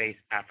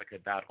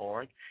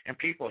 @faceafrica.org. And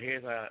people,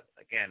 here's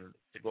again,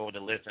 to go to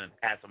the list and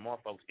add some more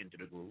folks into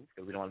the groove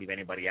because we don't want to leave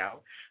anybody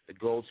out. The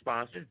gold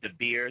sponsors, De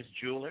Beers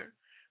Jeweler,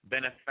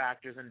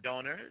 benefactors and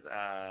donors,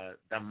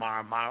 the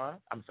Marmara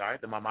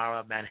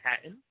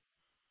Manhattan,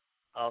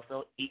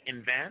 also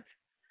Eaton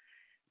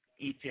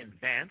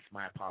Vance,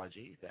 my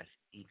apologies, that's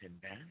Eaton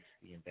Vance,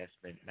 the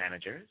investment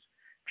managers.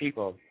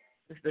 People,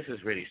 this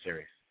is really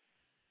serious.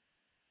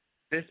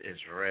 This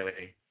is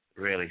really,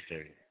 really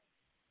serious.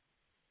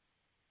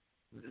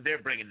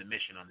 They're bringing the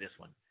mission on this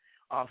one.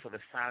 Also, the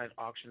silent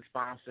auction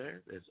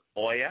sponsor is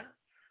Oya,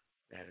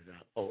 that is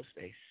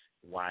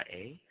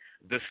O-Y-A.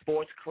 The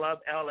Sports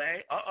Club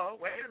LA.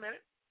 Wait a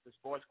minute. The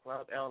Sports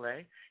Club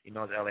LA. You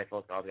know the LA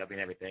folks always got to be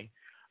in everything.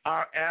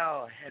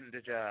 RL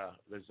Hendeja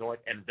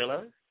Resort and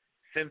Villas.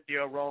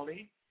 Cynthia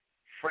Rowley.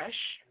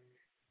 Fresh.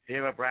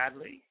 Vera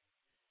Bradley.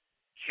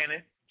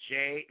 Kenneth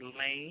J.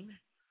 Lane.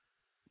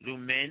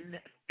 Lumen,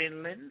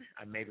 Finland.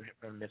 I may be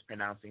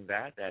mispronouncing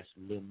that. That's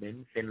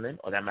Lumen, Finland.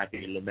 Or that might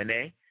be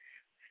Lumine,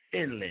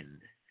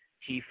 Finland.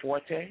 T.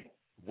 Forte.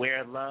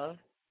 Wear Love.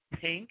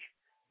 Pink.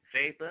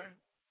 Vapor.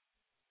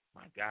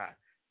 My God.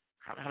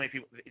 How many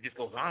people? It just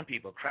goes on,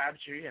 people.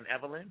 Crabtree and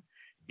Evelyn.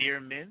 Dear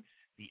Mints.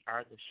 The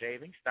Art of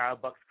Shaving.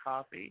 Starbucks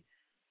Coffee.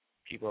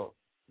 People,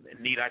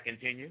 need I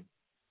continue?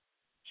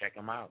 Check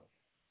them out.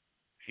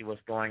 See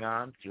what's going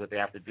on. See what they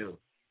have to do.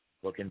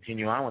 We'll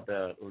continue on with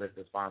the list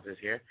of sponsors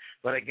here.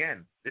 But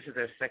again, this is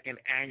their second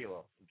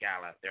annual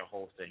gala they're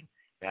hosting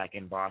back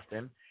in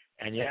Boston.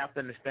 And you have to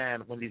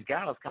understand, when these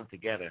galas come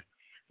together,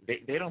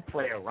 they don't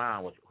play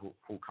around with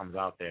who comes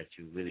out there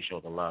to really show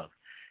the love.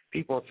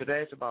 People,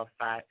 today it's about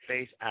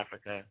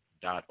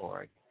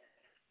faceafrica.org.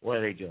 What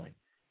are they doing?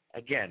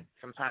 Again,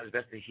 sometimes it's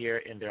best to hear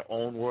in their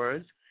own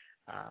words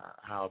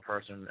how a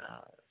person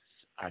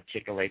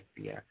articulates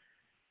the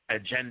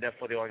agenda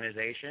for the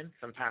organization.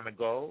 Some time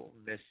ago,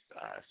 Ms.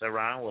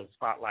 Saran was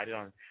spotlighted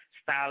on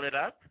Style It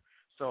Up.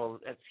 So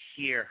let's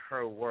hear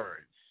her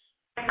words.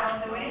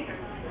 Are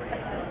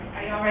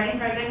y'all ready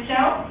for a good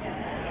show?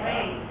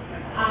 Great.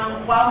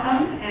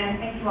 Welcome, and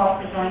thank you all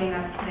for joining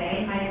us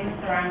today. My name is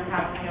Saran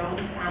Kaba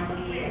Jones. I'm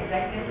the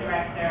Executive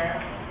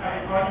Director of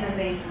an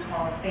organization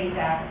called Face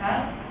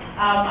Africa.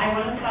 I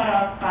want to start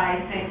off by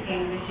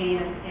thanking Regine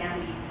and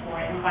Stanley for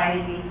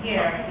inviting me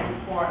here and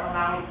for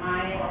allowing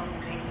my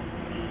organization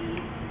to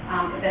be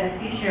the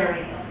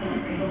beneficiary of some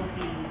of the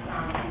proceeds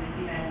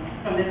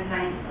from this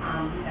night's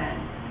event.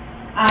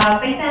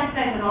 Base Africa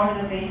is an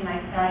organization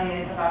I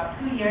started about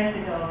 2 years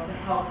ago to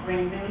help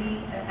bring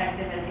really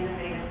effective and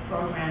innovative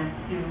programs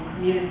to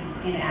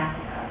communities in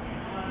Africa.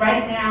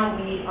 Right now,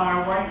 we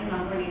are working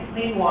on bringing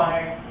clean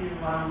water to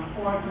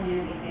 4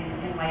 communities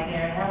in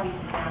Liberia, which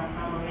is where I'm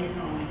from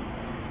originally.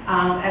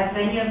 As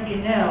many of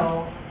you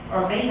know,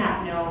 or may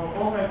not know,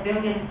 over 1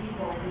 billion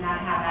people do not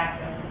have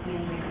access to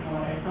clean drinking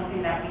water,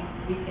 something that we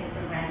take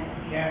for granted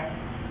here.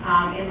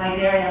 In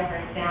Liberia, for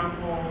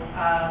example,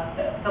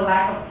 the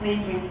lack of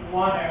clean drinking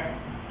water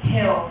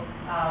kills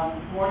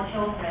more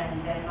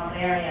children than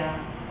malaria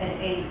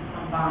and AIDS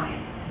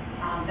combined.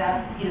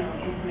 That's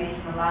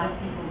information a lot of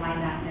people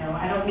might not know.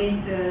 I don't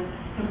mean to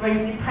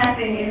bring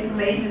depressing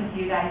information to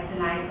you guys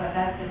tonight, but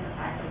that's just a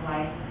fact of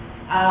life.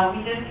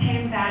 We just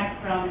came back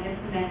from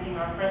implementing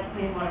our first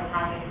clean water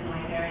project in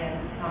Liberia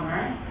this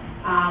summer.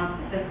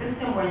 The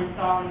system we're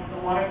installing is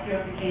a water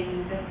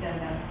purification system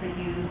that's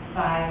produced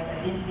by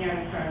the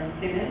engineering firm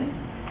Simmons,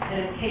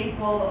 and is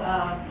capable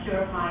of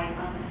purifying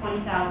up to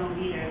 20,000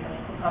 liters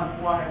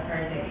of water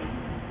per day.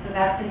 So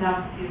that's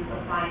enough to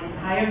supply an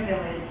entire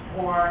village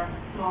or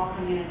small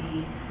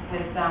community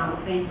with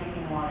clean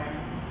drinking water.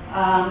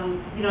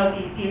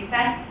 The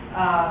effects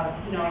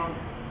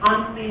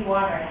unclean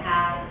water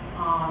has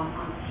on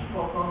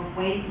people goes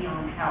way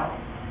beyond health.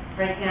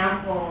 For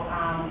example,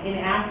 in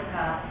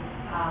Africa,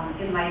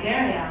 in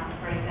Liberia,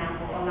 for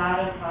example, a lot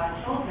of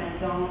children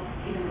don't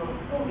even go to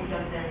school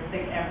because they're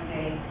sick every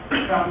day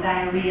from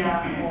diarrhea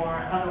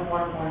or other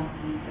waterborne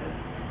diseases.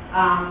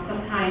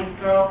 Sometimes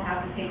girls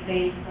have to take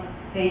days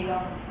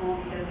off of school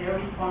because they're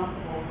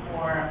responsible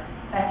for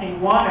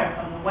fetching water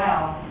from the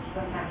well.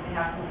 Sometimes they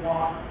have to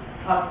walk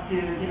up to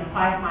 5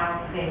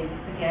 miles a day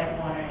to get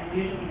water, and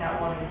usually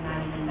that water is not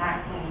even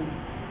that clean.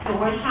 So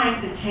we're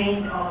trying to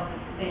change all of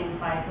these things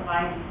by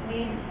providing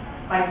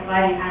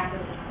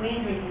access to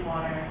clean drinking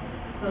water,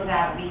 so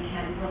that we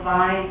can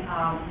provide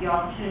the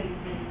opportunity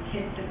for these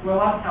kids to grow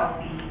up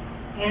healthy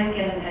and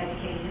get an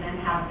education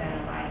and have a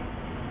better life.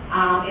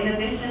 In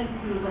addition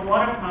to the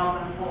water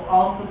problems, we'll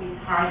also be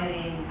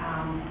targeting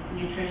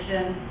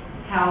nutrition,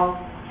 health,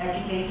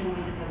 education,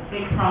 which is a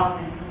big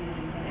problem in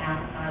communities in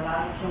Africa. A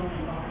lot of children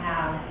don't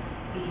have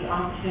the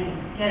opportunity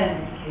to get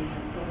an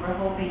education. So we're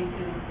hoping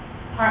to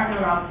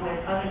partner up with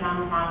other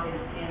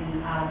nonprofits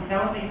in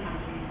developing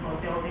countries who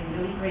are building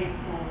really great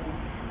schools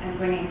and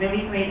bringing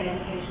really great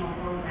educational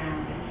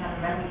programs and try to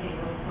replicate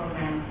those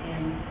programs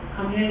in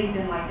communities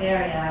in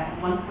Liberia. And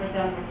once we're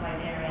done with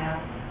Liberia,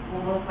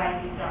 we'll most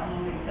likely start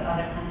moving to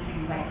other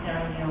countries like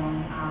Sierra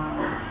Leone,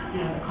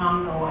 the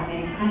Congo,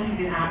 countries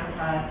in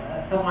Africa,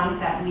 the ones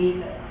that need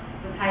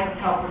the type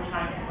of help we're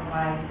trying to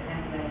provide with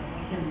Endless.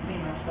 We can pretty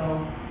much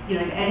go,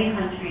 in any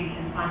country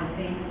and find the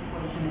same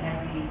situation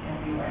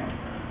everywhere.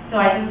 So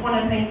I just want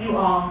to thank you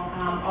all.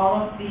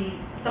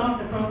 Some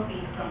of the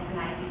proceeds from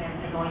tonight's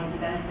event are going to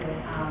benefit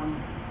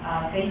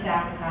Face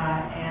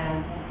Africa and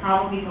will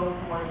probably go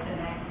towards the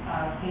next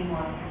clean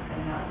water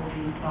system that we'll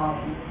be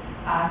installing.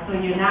 So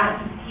you're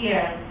not just here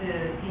to,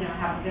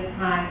 have a good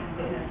time and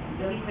witness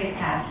really great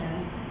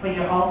passion, but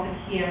you're also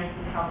here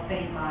to help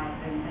save lives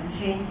and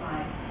change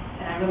lives.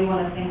 And I really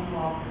want to thank you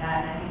all for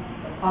that, and I think you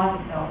should applaud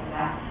yourself for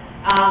that.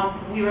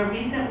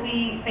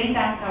 Face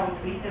Africa was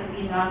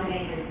recently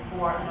nominated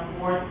for an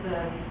award to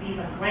receive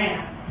a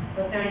grant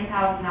for $30,000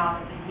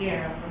 a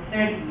year for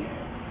 30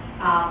 years.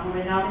 We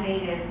were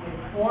nominated with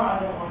 4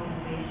 other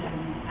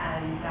organizations,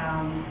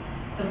 and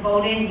to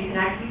vote in, you can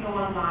actually go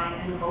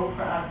online and vote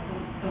for us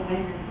to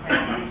win this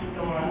grant, which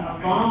will go a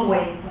long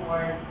way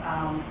towards,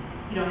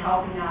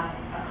 helping us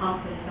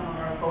accomplish some of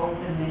our goals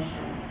and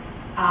missions.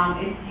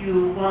 If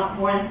you want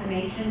more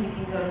information, you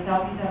can go to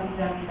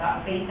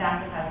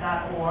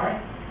www.faceafrica.org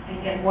and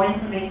get more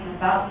information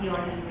about the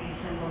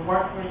organization, the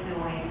work we're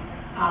doing,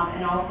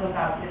 and also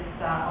about this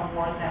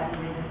award that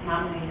we were just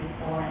nominated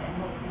for, and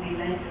hopefully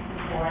lend your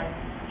support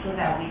so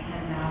that we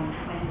can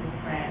win this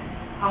grant.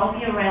 I'll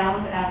be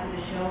around after the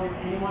show if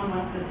anyone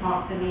wants to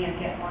talk to me and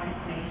get more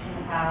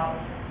information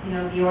about,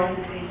 the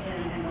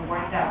organization and the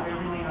work that we're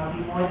doing. I'll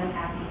be more than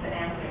happy to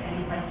answer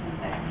any questions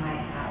that you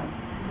might have.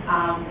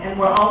 And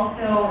we're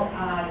also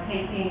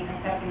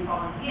accepting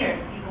volunteers,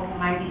 people who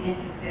might be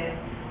interested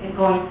in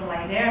going to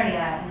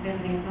Liberia and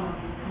visiting some of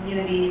these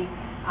communities,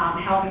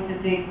 helping to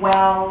dig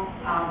wells,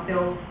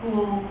 build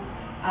schools,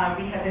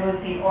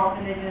 rehabilitate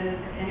orphanages.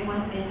 If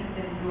anyone's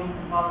interested in doing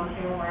some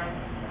volunteer work,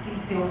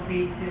 please feel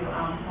free to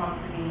talk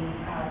to me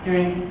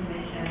during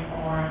intermission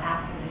or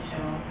after the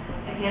show.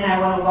 Again,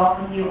 I want to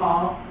welcome you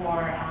all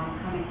for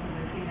coming to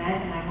this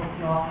event, and I hope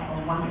you all have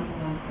a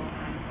wonderful, wonderful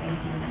time. Thank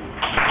you.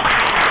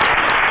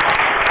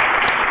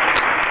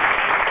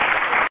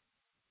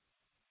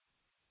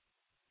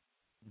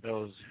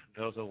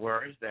 Those are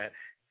words that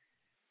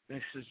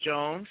Mrs.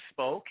 Jones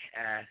spoke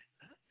at.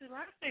 Is the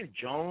last name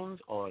Jones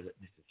or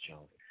Mrs.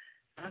 Jones?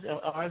 I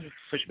always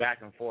switch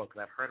back and forth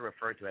because I've heard her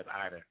referred to as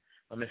either.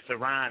 But Miss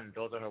Saran,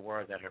 those are her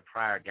words at her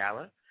prior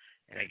gala.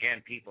 And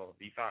again, people,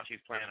 if you thought she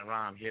was playing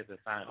around, here's the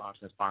silent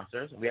auction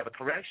sponsors. We have a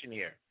correction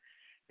here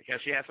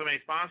because she has so many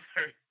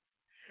sponsors.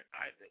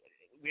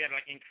 We had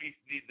to increase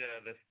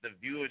the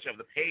viewage of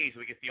the page so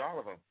we could see all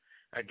of them.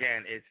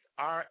 Again, it's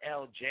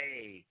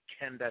RLJ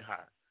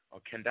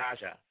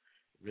Kendaja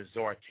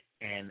Resort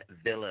and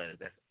Villas.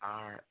 That's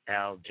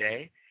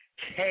RLJ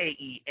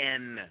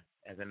KEN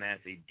as in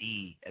Nancy,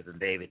 D as in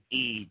David,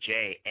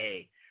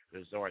 EJA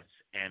Resorts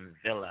and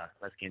Villa.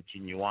 Let's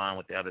continue on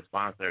with the other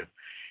sponsors.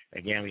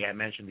 Again, we had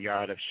mentioned the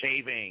art of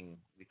shaving.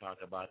 We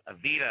talked about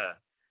Avita,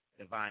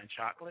 Divine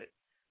Chocolate,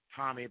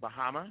 Tommy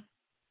Bahama,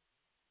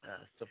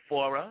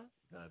 Sephora,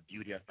 the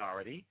Beauty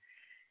Authority,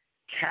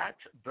 Kat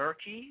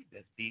Berkey,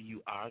 that's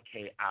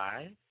Burki.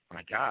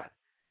 My God,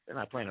 they're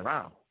not playing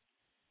around.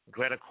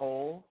 Greta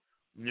Cole,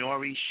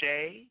 Nori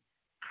Shea,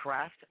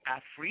 Craft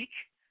Afrique.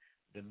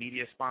 The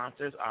media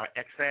sponsors are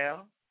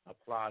Excel,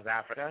 Applause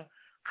Africa,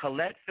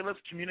 Colette Phillips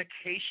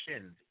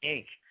Communications,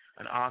 Inc.,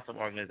 an awesome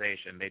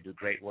organization. They do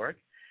great work.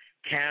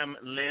 Cam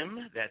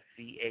Lim, that's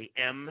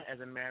CAM as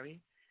in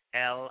Mary,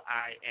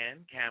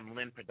 LIN, Cam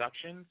Lynn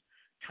Productions,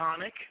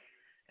 Tonic,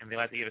 and they'd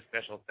like to give a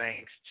special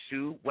thanks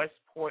to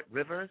Westport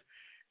Rivers,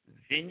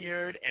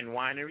 Vineyard and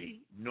Winery,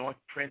 North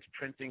Prince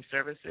Printing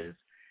Services,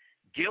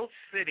 Guild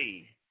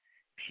City,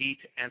 Pete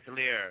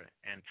Antelier,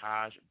 and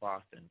Taj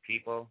Boston.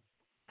 People,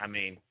 I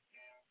mean,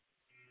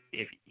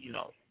 if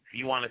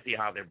you want to see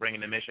how they're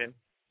bringing the mission,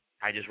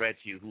 I just read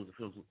to you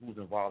who's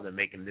involved in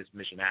making this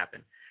mission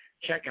happen.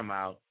 Check them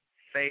out.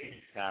 Face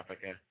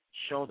Africa.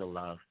 Show the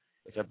love.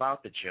 It's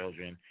about the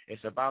children.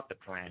 It's about the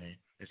planet.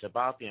 It's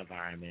about the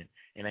environment.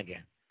 And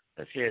again,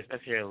 let's hear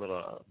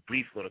a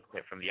brief little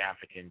clip from the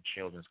African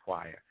Children's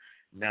Choir,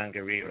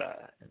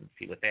 Nangarira, and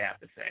see what they have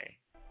to say.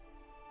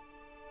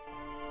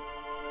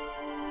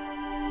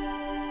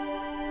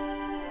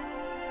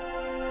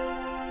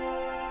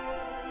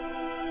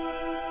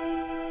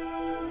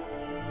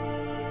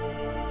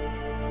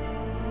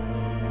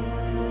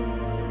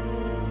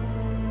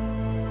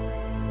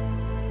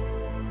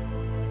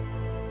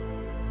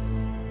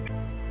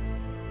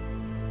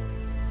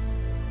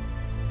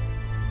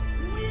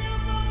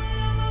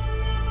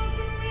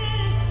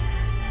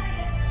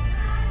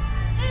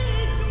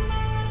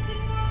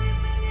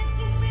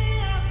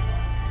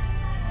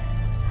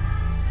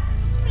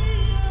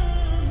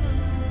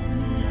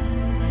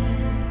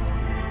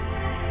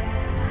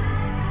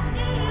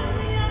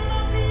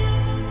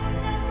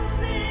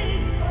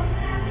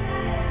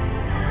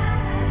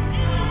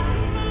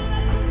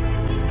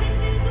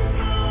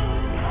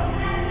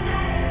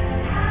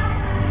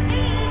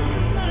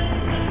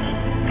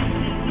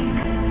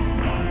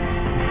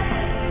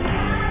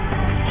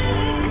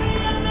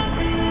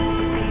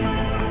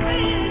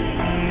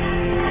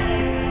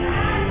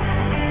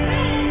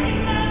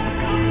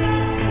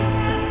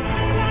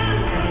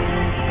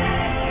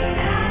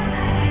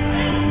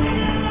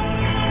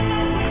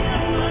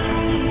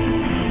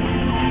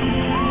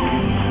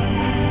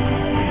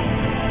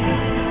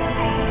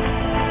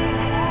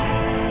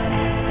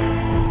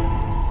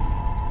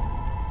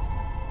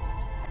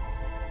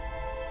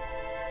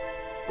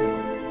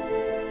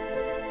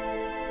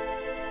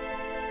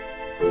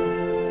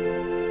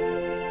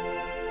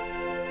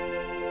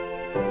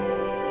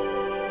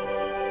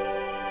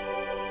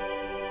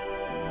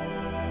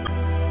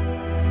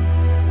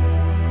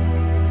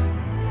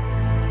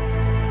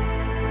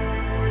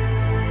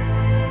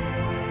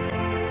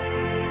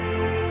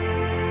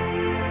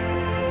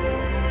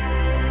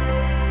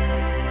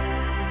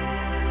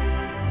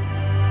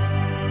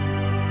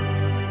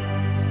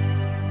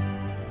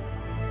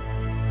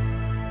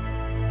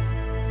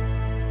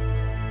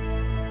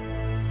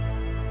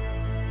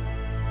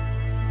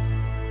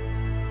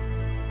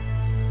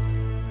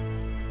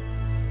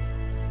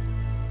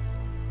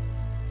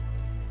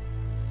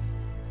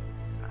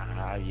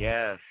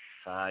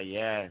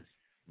 Yes,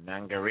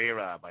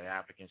 Nangarira by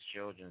African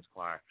Children's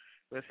Choir.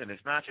 Listen,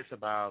 it's not just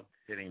about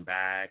sitting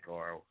back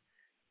or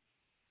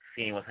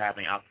seeing what's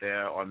happening out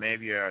there, or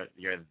maybe you're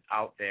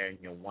out there and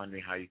you're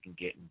wondering how you can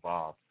get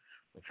involved.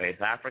 With Face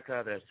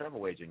Africa, there's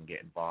several ways you can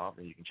get involved,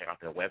 and you can check out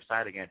their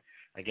website. Again,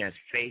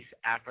 it's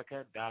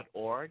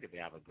faceafrica.org. They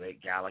have a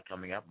great gala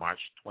coming up March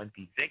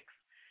 26th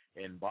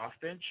in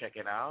Boston. Check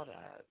it out.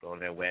 Go to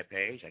their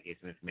webpage. I gave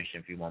some information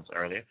a few months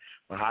earlier.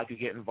 But how to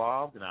get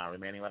involved in our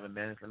remaining 11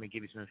 minutes, let me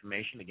give you some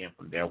information, again,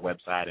 from their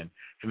website and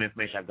some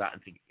information I've gotten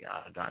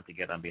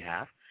together on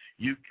behalf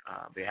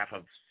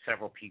of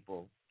several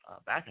people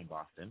back in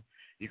Boston.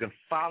 You can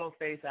follow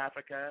Face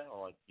Africa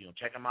or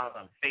check them out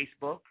on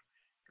Facebook.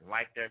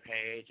 Like their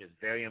page. It's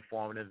very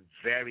informative,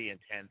 very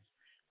intense,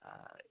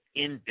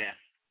 in-depth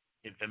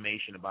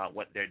information about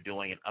what they're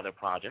doing and other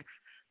projects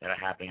that are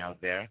happening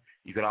out there.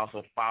 You could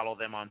also follow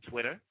them on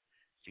Twitter,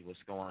 see what's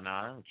going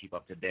on, and keep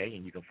up to date,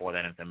 and you can forward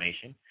that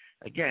information.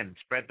 Again,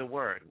 spread the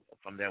word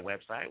from their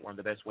website. One of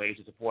the best ways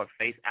to support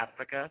Face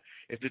Africa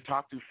is to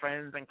talk to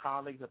friends and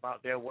colleagues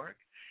about their work.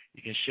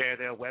 You can share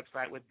their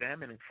website with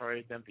them and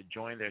encourage them to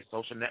join their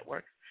social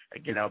networks.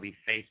 Again, that will be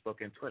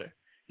Facebook and Twitter.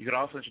 You could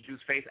also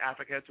introduce Face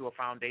Africa to a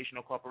foundation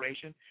or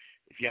corporation.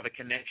 If you have a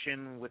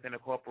connection within a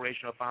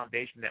corporation or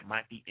foundation that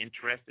might be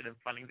interested in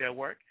funding their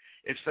work,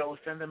 if so,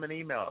 send them an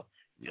email.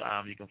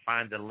 You can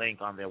find the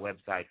link on their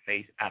website,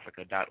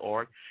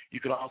 faceafrica.org. You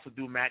could also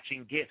do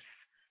matching gifts.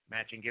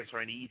 Matching gifts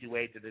are an easy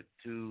way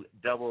to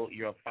double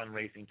your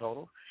fundraising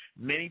total.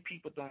 Many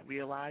people don't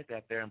realize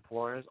that their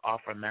employers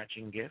offer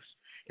matching gifts.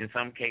 In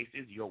some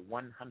cases, your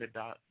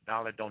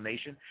 $100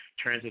 donation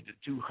turns into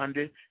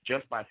 $200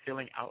 just by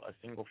filling out a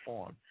single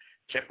form.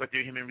 Check with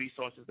your Human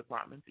Resources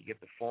Department to get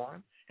the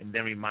form, and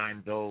then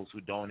remind those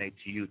who donate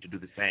to you to do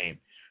the same.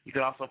 You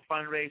can also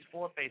fundraise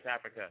for Face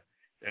Africa.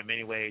 There are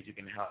many ways you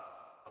can help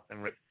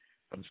them,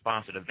 from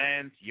sponsored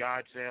events,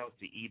 yard sales,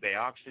 to eBay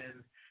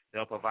auctions.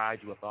 They'll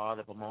provide you with all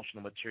the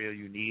promotional material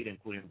you need,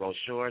 including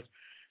brochures,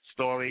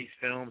 stories,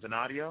 films, and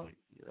audio.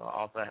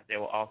 They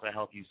will also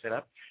help you set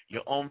up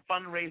your own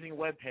fundraising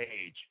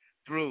webpage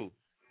through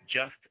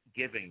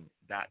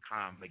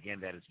justgiving.com. Again,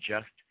 that is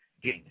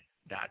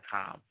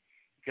justgiving.com.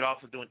 You can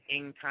also do an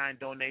in-kind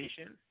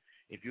donation.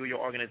 If you or your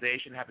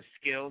organization have a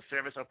skill,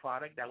 service, or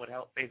product that would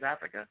help Face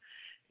Africa,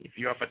 if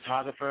you're a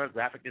photographer,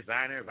 graphic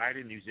designer,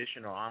 writer,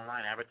 musician, or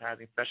online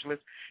advertising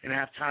specialist and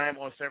have time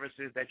or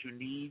services that you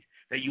need,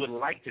 that you would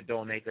like to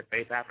donate to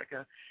Face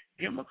Africa,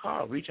 give them a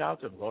call. Reach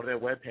out to them. Go to their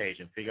webpage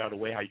and figure out a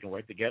way how you can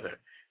work together.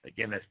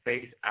 Again, that's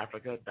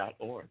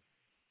faceafrica.org.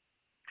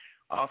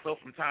 Also,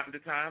 from time to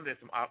time, there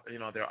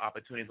are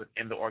opportunities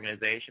within the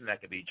organization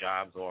that could be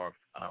jobs or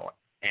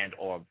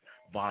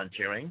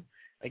volunteering.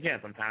 Again,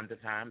 from time to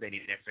time, they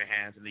need extra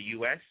hands in the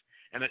U.S.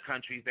 and the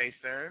countries they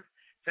serve.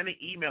 Send an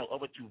email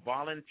over to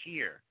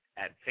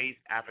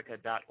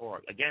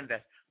volunteer@faceafrica.org. Again,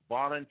 that's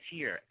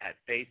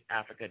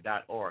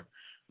volunteer@faceafrica.org.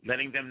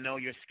 Letting them know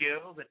your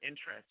skills and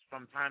interests.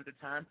 From time to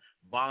time,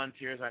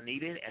 volunteers are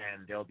needed,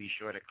 and they'll be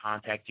sure to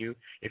contact you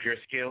if your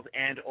skills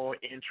and or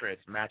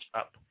interests match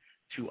up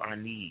to our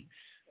needs.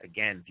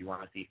 Again, if you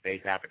want to see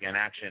Face Africa in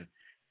action,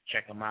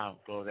 check them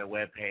out. Go to their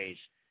webpage.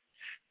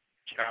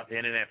 Check out the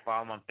internet.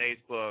 Follow them on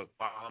Facebook.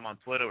 Follow them on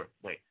Twitter.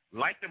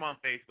 Like them on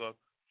Facebook.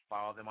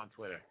 Follow them on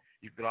Twitter.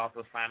 You could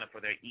also sign up for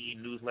their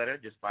e-newsletter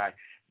just by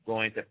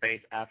going to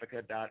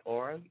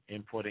faceafrica.org,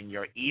 inputting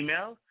your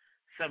email.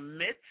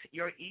 Submit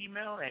your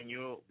email, and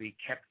you'll be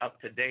kept up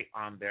to date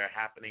on their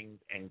happenings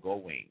and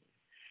goings.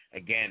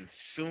 Again,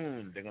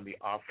 soon they're going to be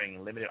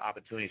offering limited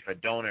opportunities for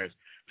donors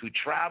to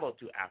travel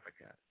to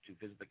Africa to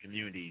visit the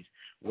communities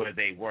where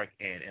they work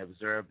in and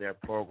observe their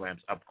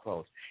programs up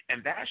close.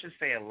 And that should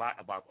say a lot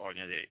about the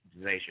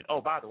organization.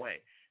 Oh, by the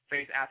way,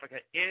 Face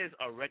Africa is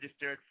a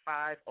registered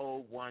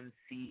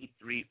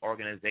 501c3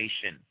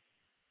 organization.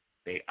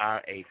 They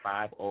are a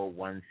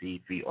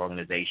 501c3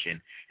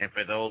 organization. And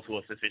for those who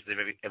are suspicious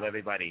of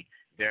everybody,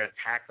 their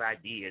tax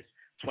ID is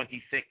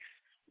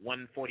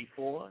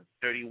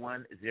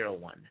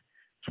 26-144-3101.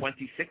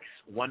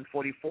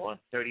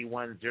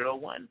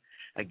 26-144-3101.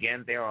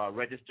 Again, they are a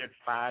registered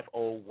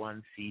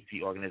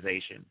 501c3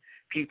 organization.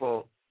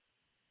 People,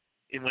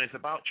 when it's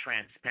about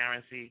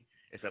transparency,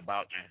 it's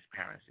about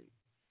transparency.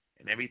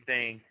 And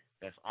everything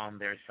that's on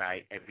their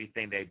site,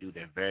 everything they do,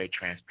 they're very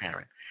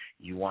transparent.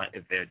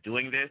 If they're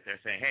doing this, they're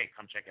saying, hey,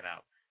 come check it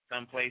out.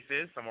 Some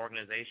places, some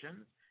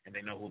organizations, and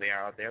they know who they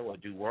are out there, will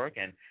do work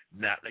and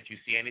not let you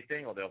see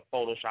anything, or they'll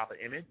Photoshop an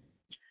image,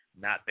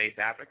 not Face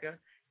Africa.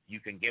 You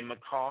can give them a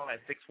call at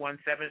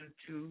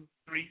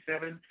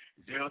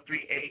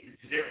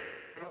 617-237-0380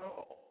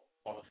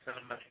 or send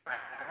them a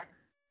fax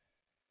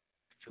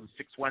to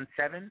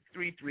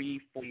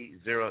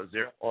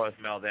 617-33400 or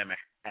email them at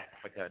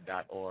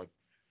Africa.org,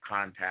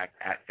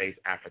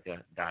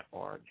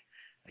 contact@faceafrica.org.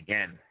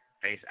 Again,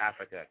 Face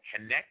Africa.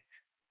 Connect,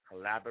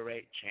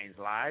 collaborate, change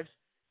lives.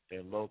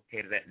 They're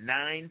located at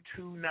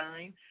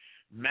 929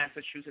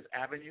 Massachusetts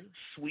Avenue,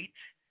 Suite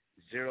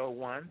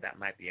 01. That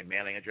might be a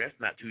mailing address,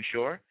 not too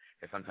sure,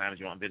 because sometimes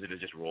you want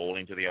visitors just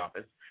rolling to the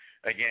office.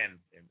 Again,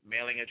 the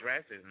mailing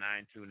address is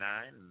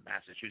 929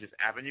 Massachusetts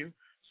Avenue,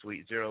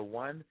 Suite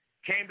 01,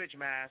 Cambridge,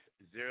 Mass.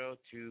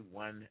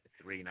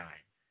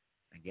 02139.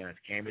 Again, it's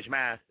Cambridge,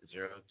 Mass.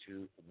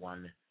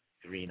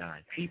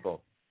 02139.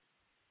 People,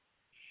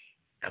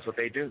 that's what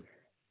they do.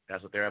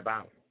 That's what they're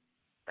about.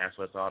 That's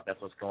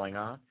what's going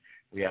on.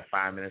 We have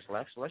 5 minutes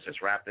left, so let's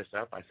just wrap this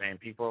up by saying,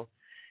 people,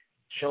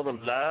 show the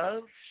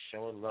love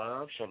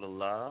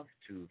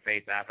to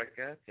Face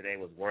Africa. Today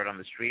was Word on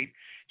the Street.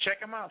 Check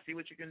them out. See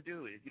what you can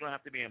do. You don't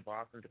have to be in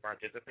Boston to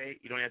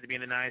participate. You don't have to be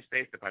in the United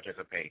States to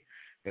participate.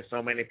 There's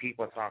so many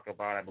people talk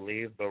about, I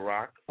believe,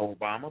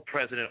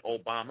 President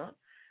Obama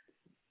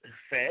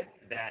said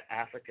that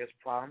Africa's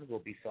problems will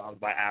be solved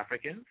by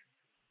Africans.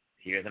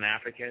 Here's an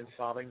African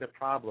solving the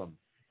problem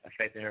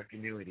affecting her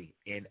community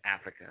in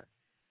Africa.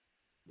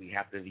 We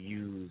have to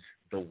use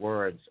the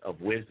words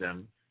of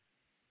wisdom.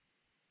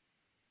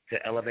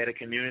 To elevate a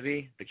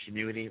community, the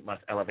community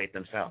must elevate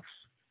themselves.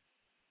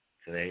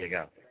 So there you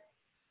go.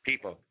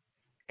 People,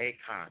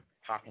 Akon,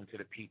 talking to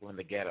the people in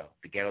the ghetto.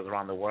 The ghettos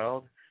around the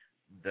world,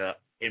 the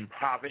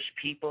impoverished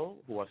people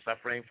who are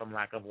suffering from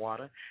lack of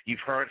water. You've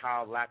heard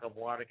how lack of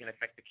water can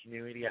affect the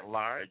community at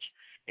large.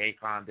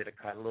 Akon did a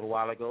cut a little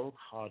while ago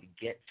called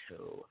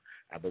Ghetto.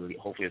 I believe,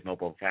 hopefully there's no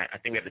vocal. I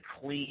think we have the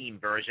clean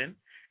version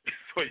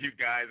for you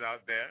guys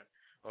out there.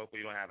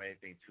 Hopefully you don't have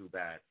anything too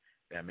bad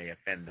that may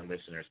offend the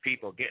listeners.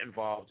 People, get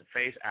involved,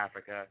 face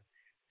Africa,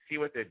 see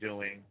what they're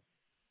doing,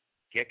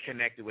 get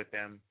connected with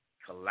them,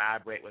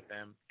 collaborate with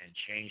them, and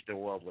change the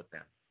world with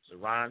them. So,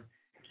 Ron,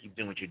 keep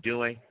doing what you're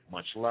doing.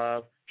 Much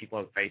love. People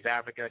of Face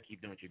Africa,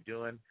 keep doing what you're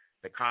doing.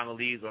 The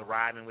Congolese are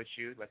riding with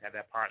you. Let's have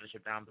that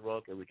partnership down the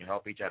road so we can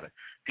help each other.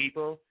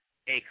 People,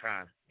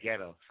 Akon,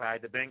 Ghetto,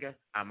 Side the Benga,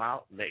 I'm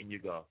out, letting you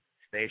go.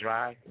 Stay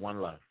dry. One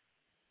love.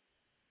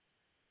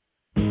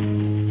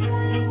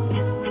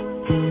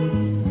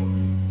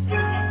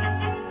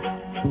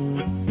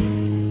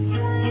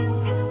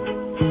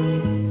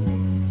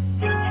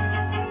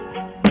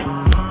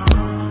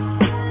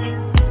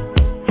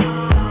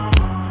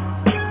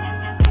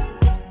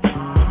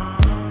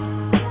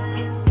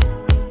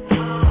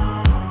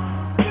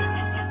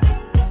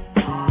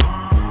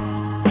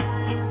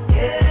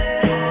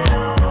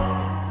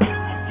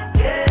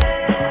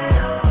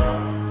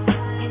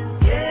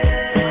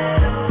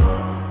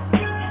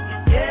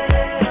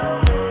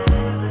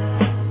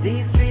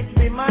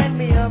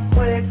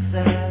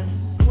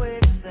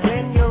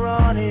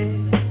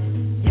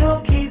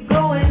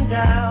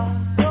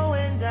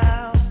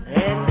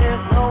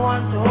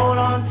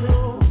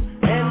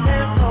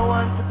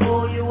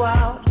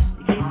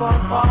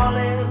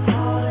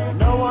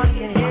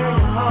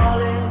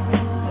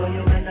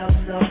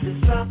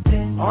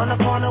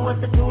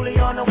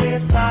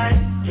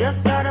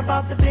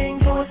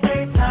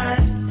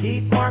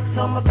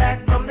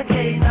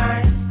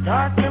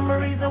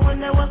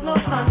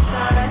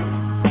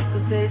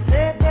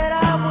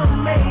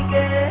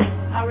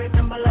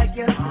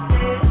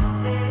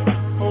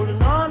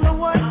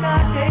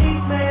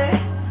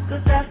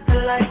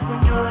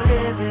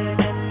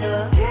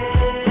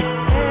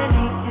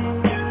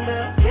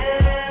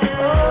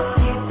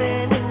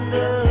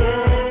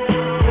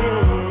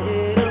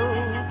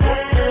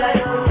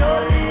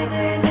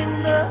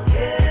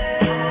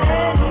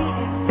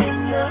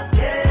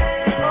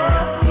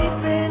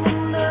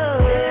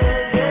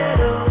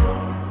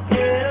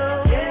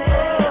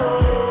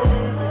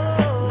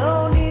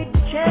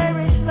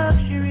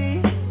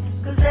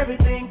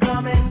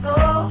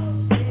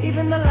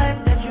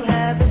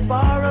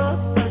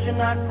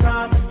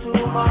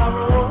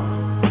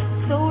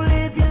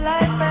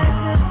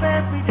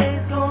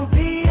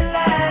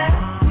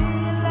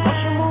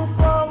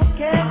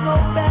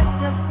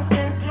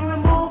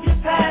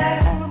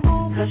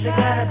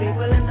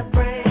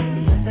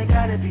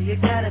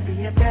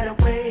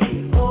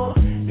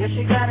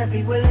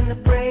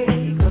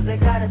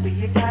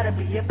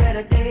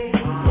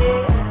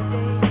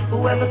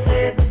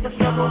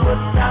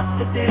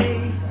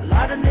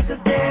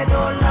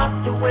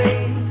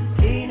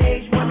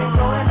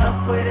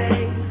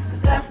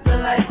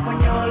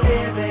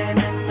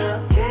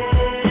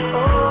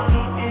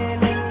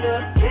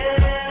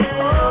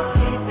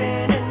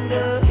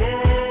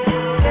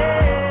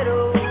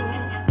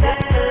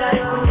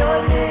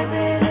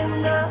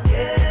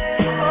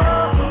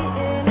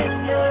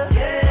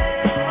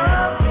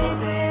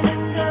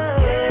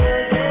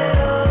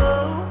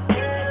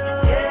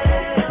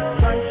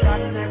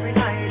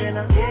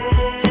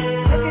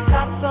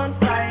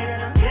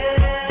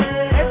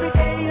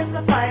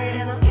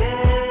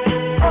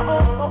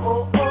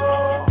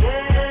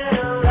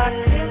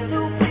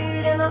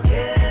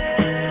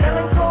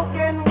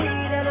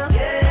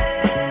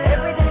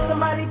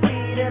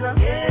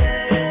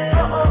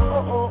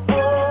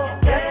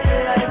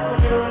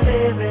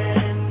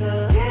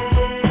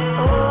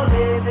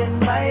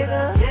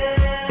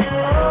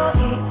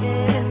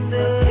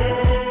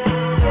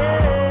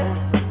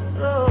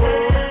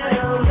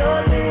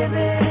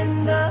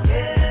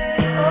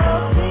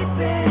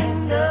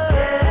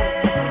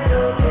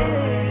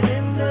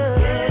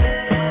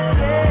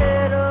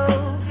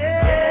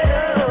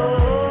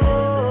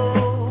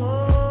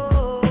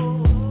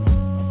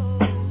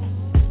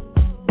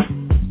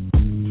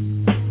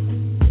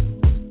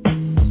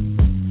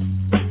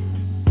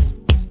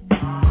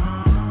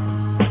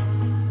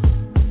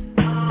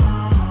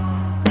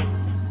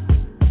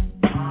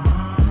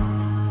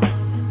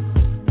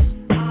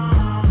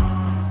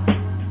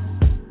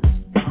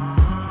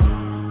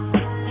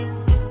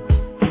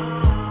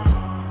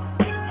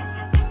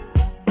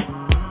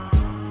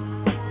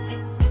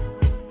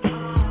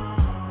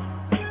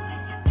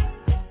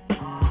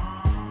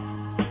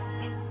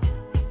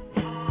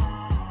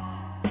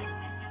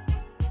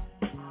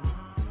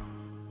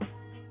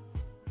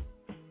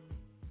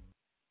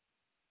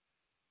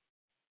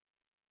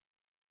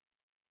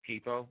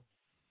 People,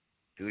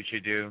 do what you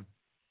do,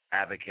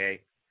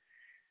 advocate,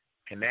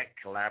 connect,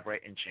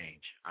 collaborate, and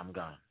change. I'm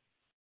gone.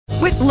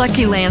 With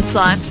Lucky Land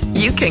Slots,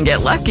 you can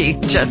get lucky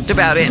just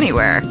about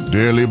anywhere.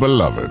 Dearly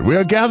beloved, we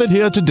are gathered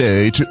here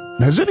today to...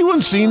 Has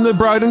anyone seen the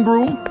bride and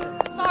groom?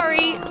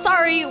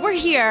 sorry, we're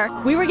here.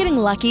 We were getting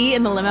lucky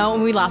in the limo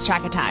and we lost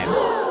track of time.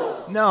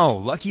 No,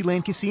 Lucky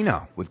Land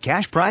Casino, with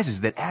cash prizes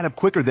that add up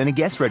quicker than a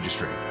guest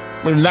registry.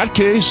 In that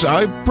case,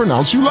 I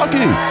pronounce you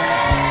lucky.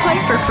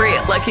 Play for free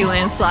at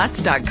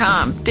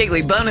LuckyLandSlots.com.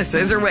 Daily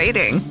bonuses are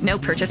waiting. No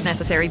purchase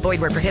necessary. Void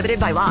where prohibited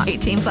by law.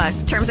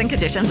 18+. Terms and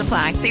conditions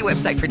apply. See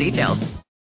website for details.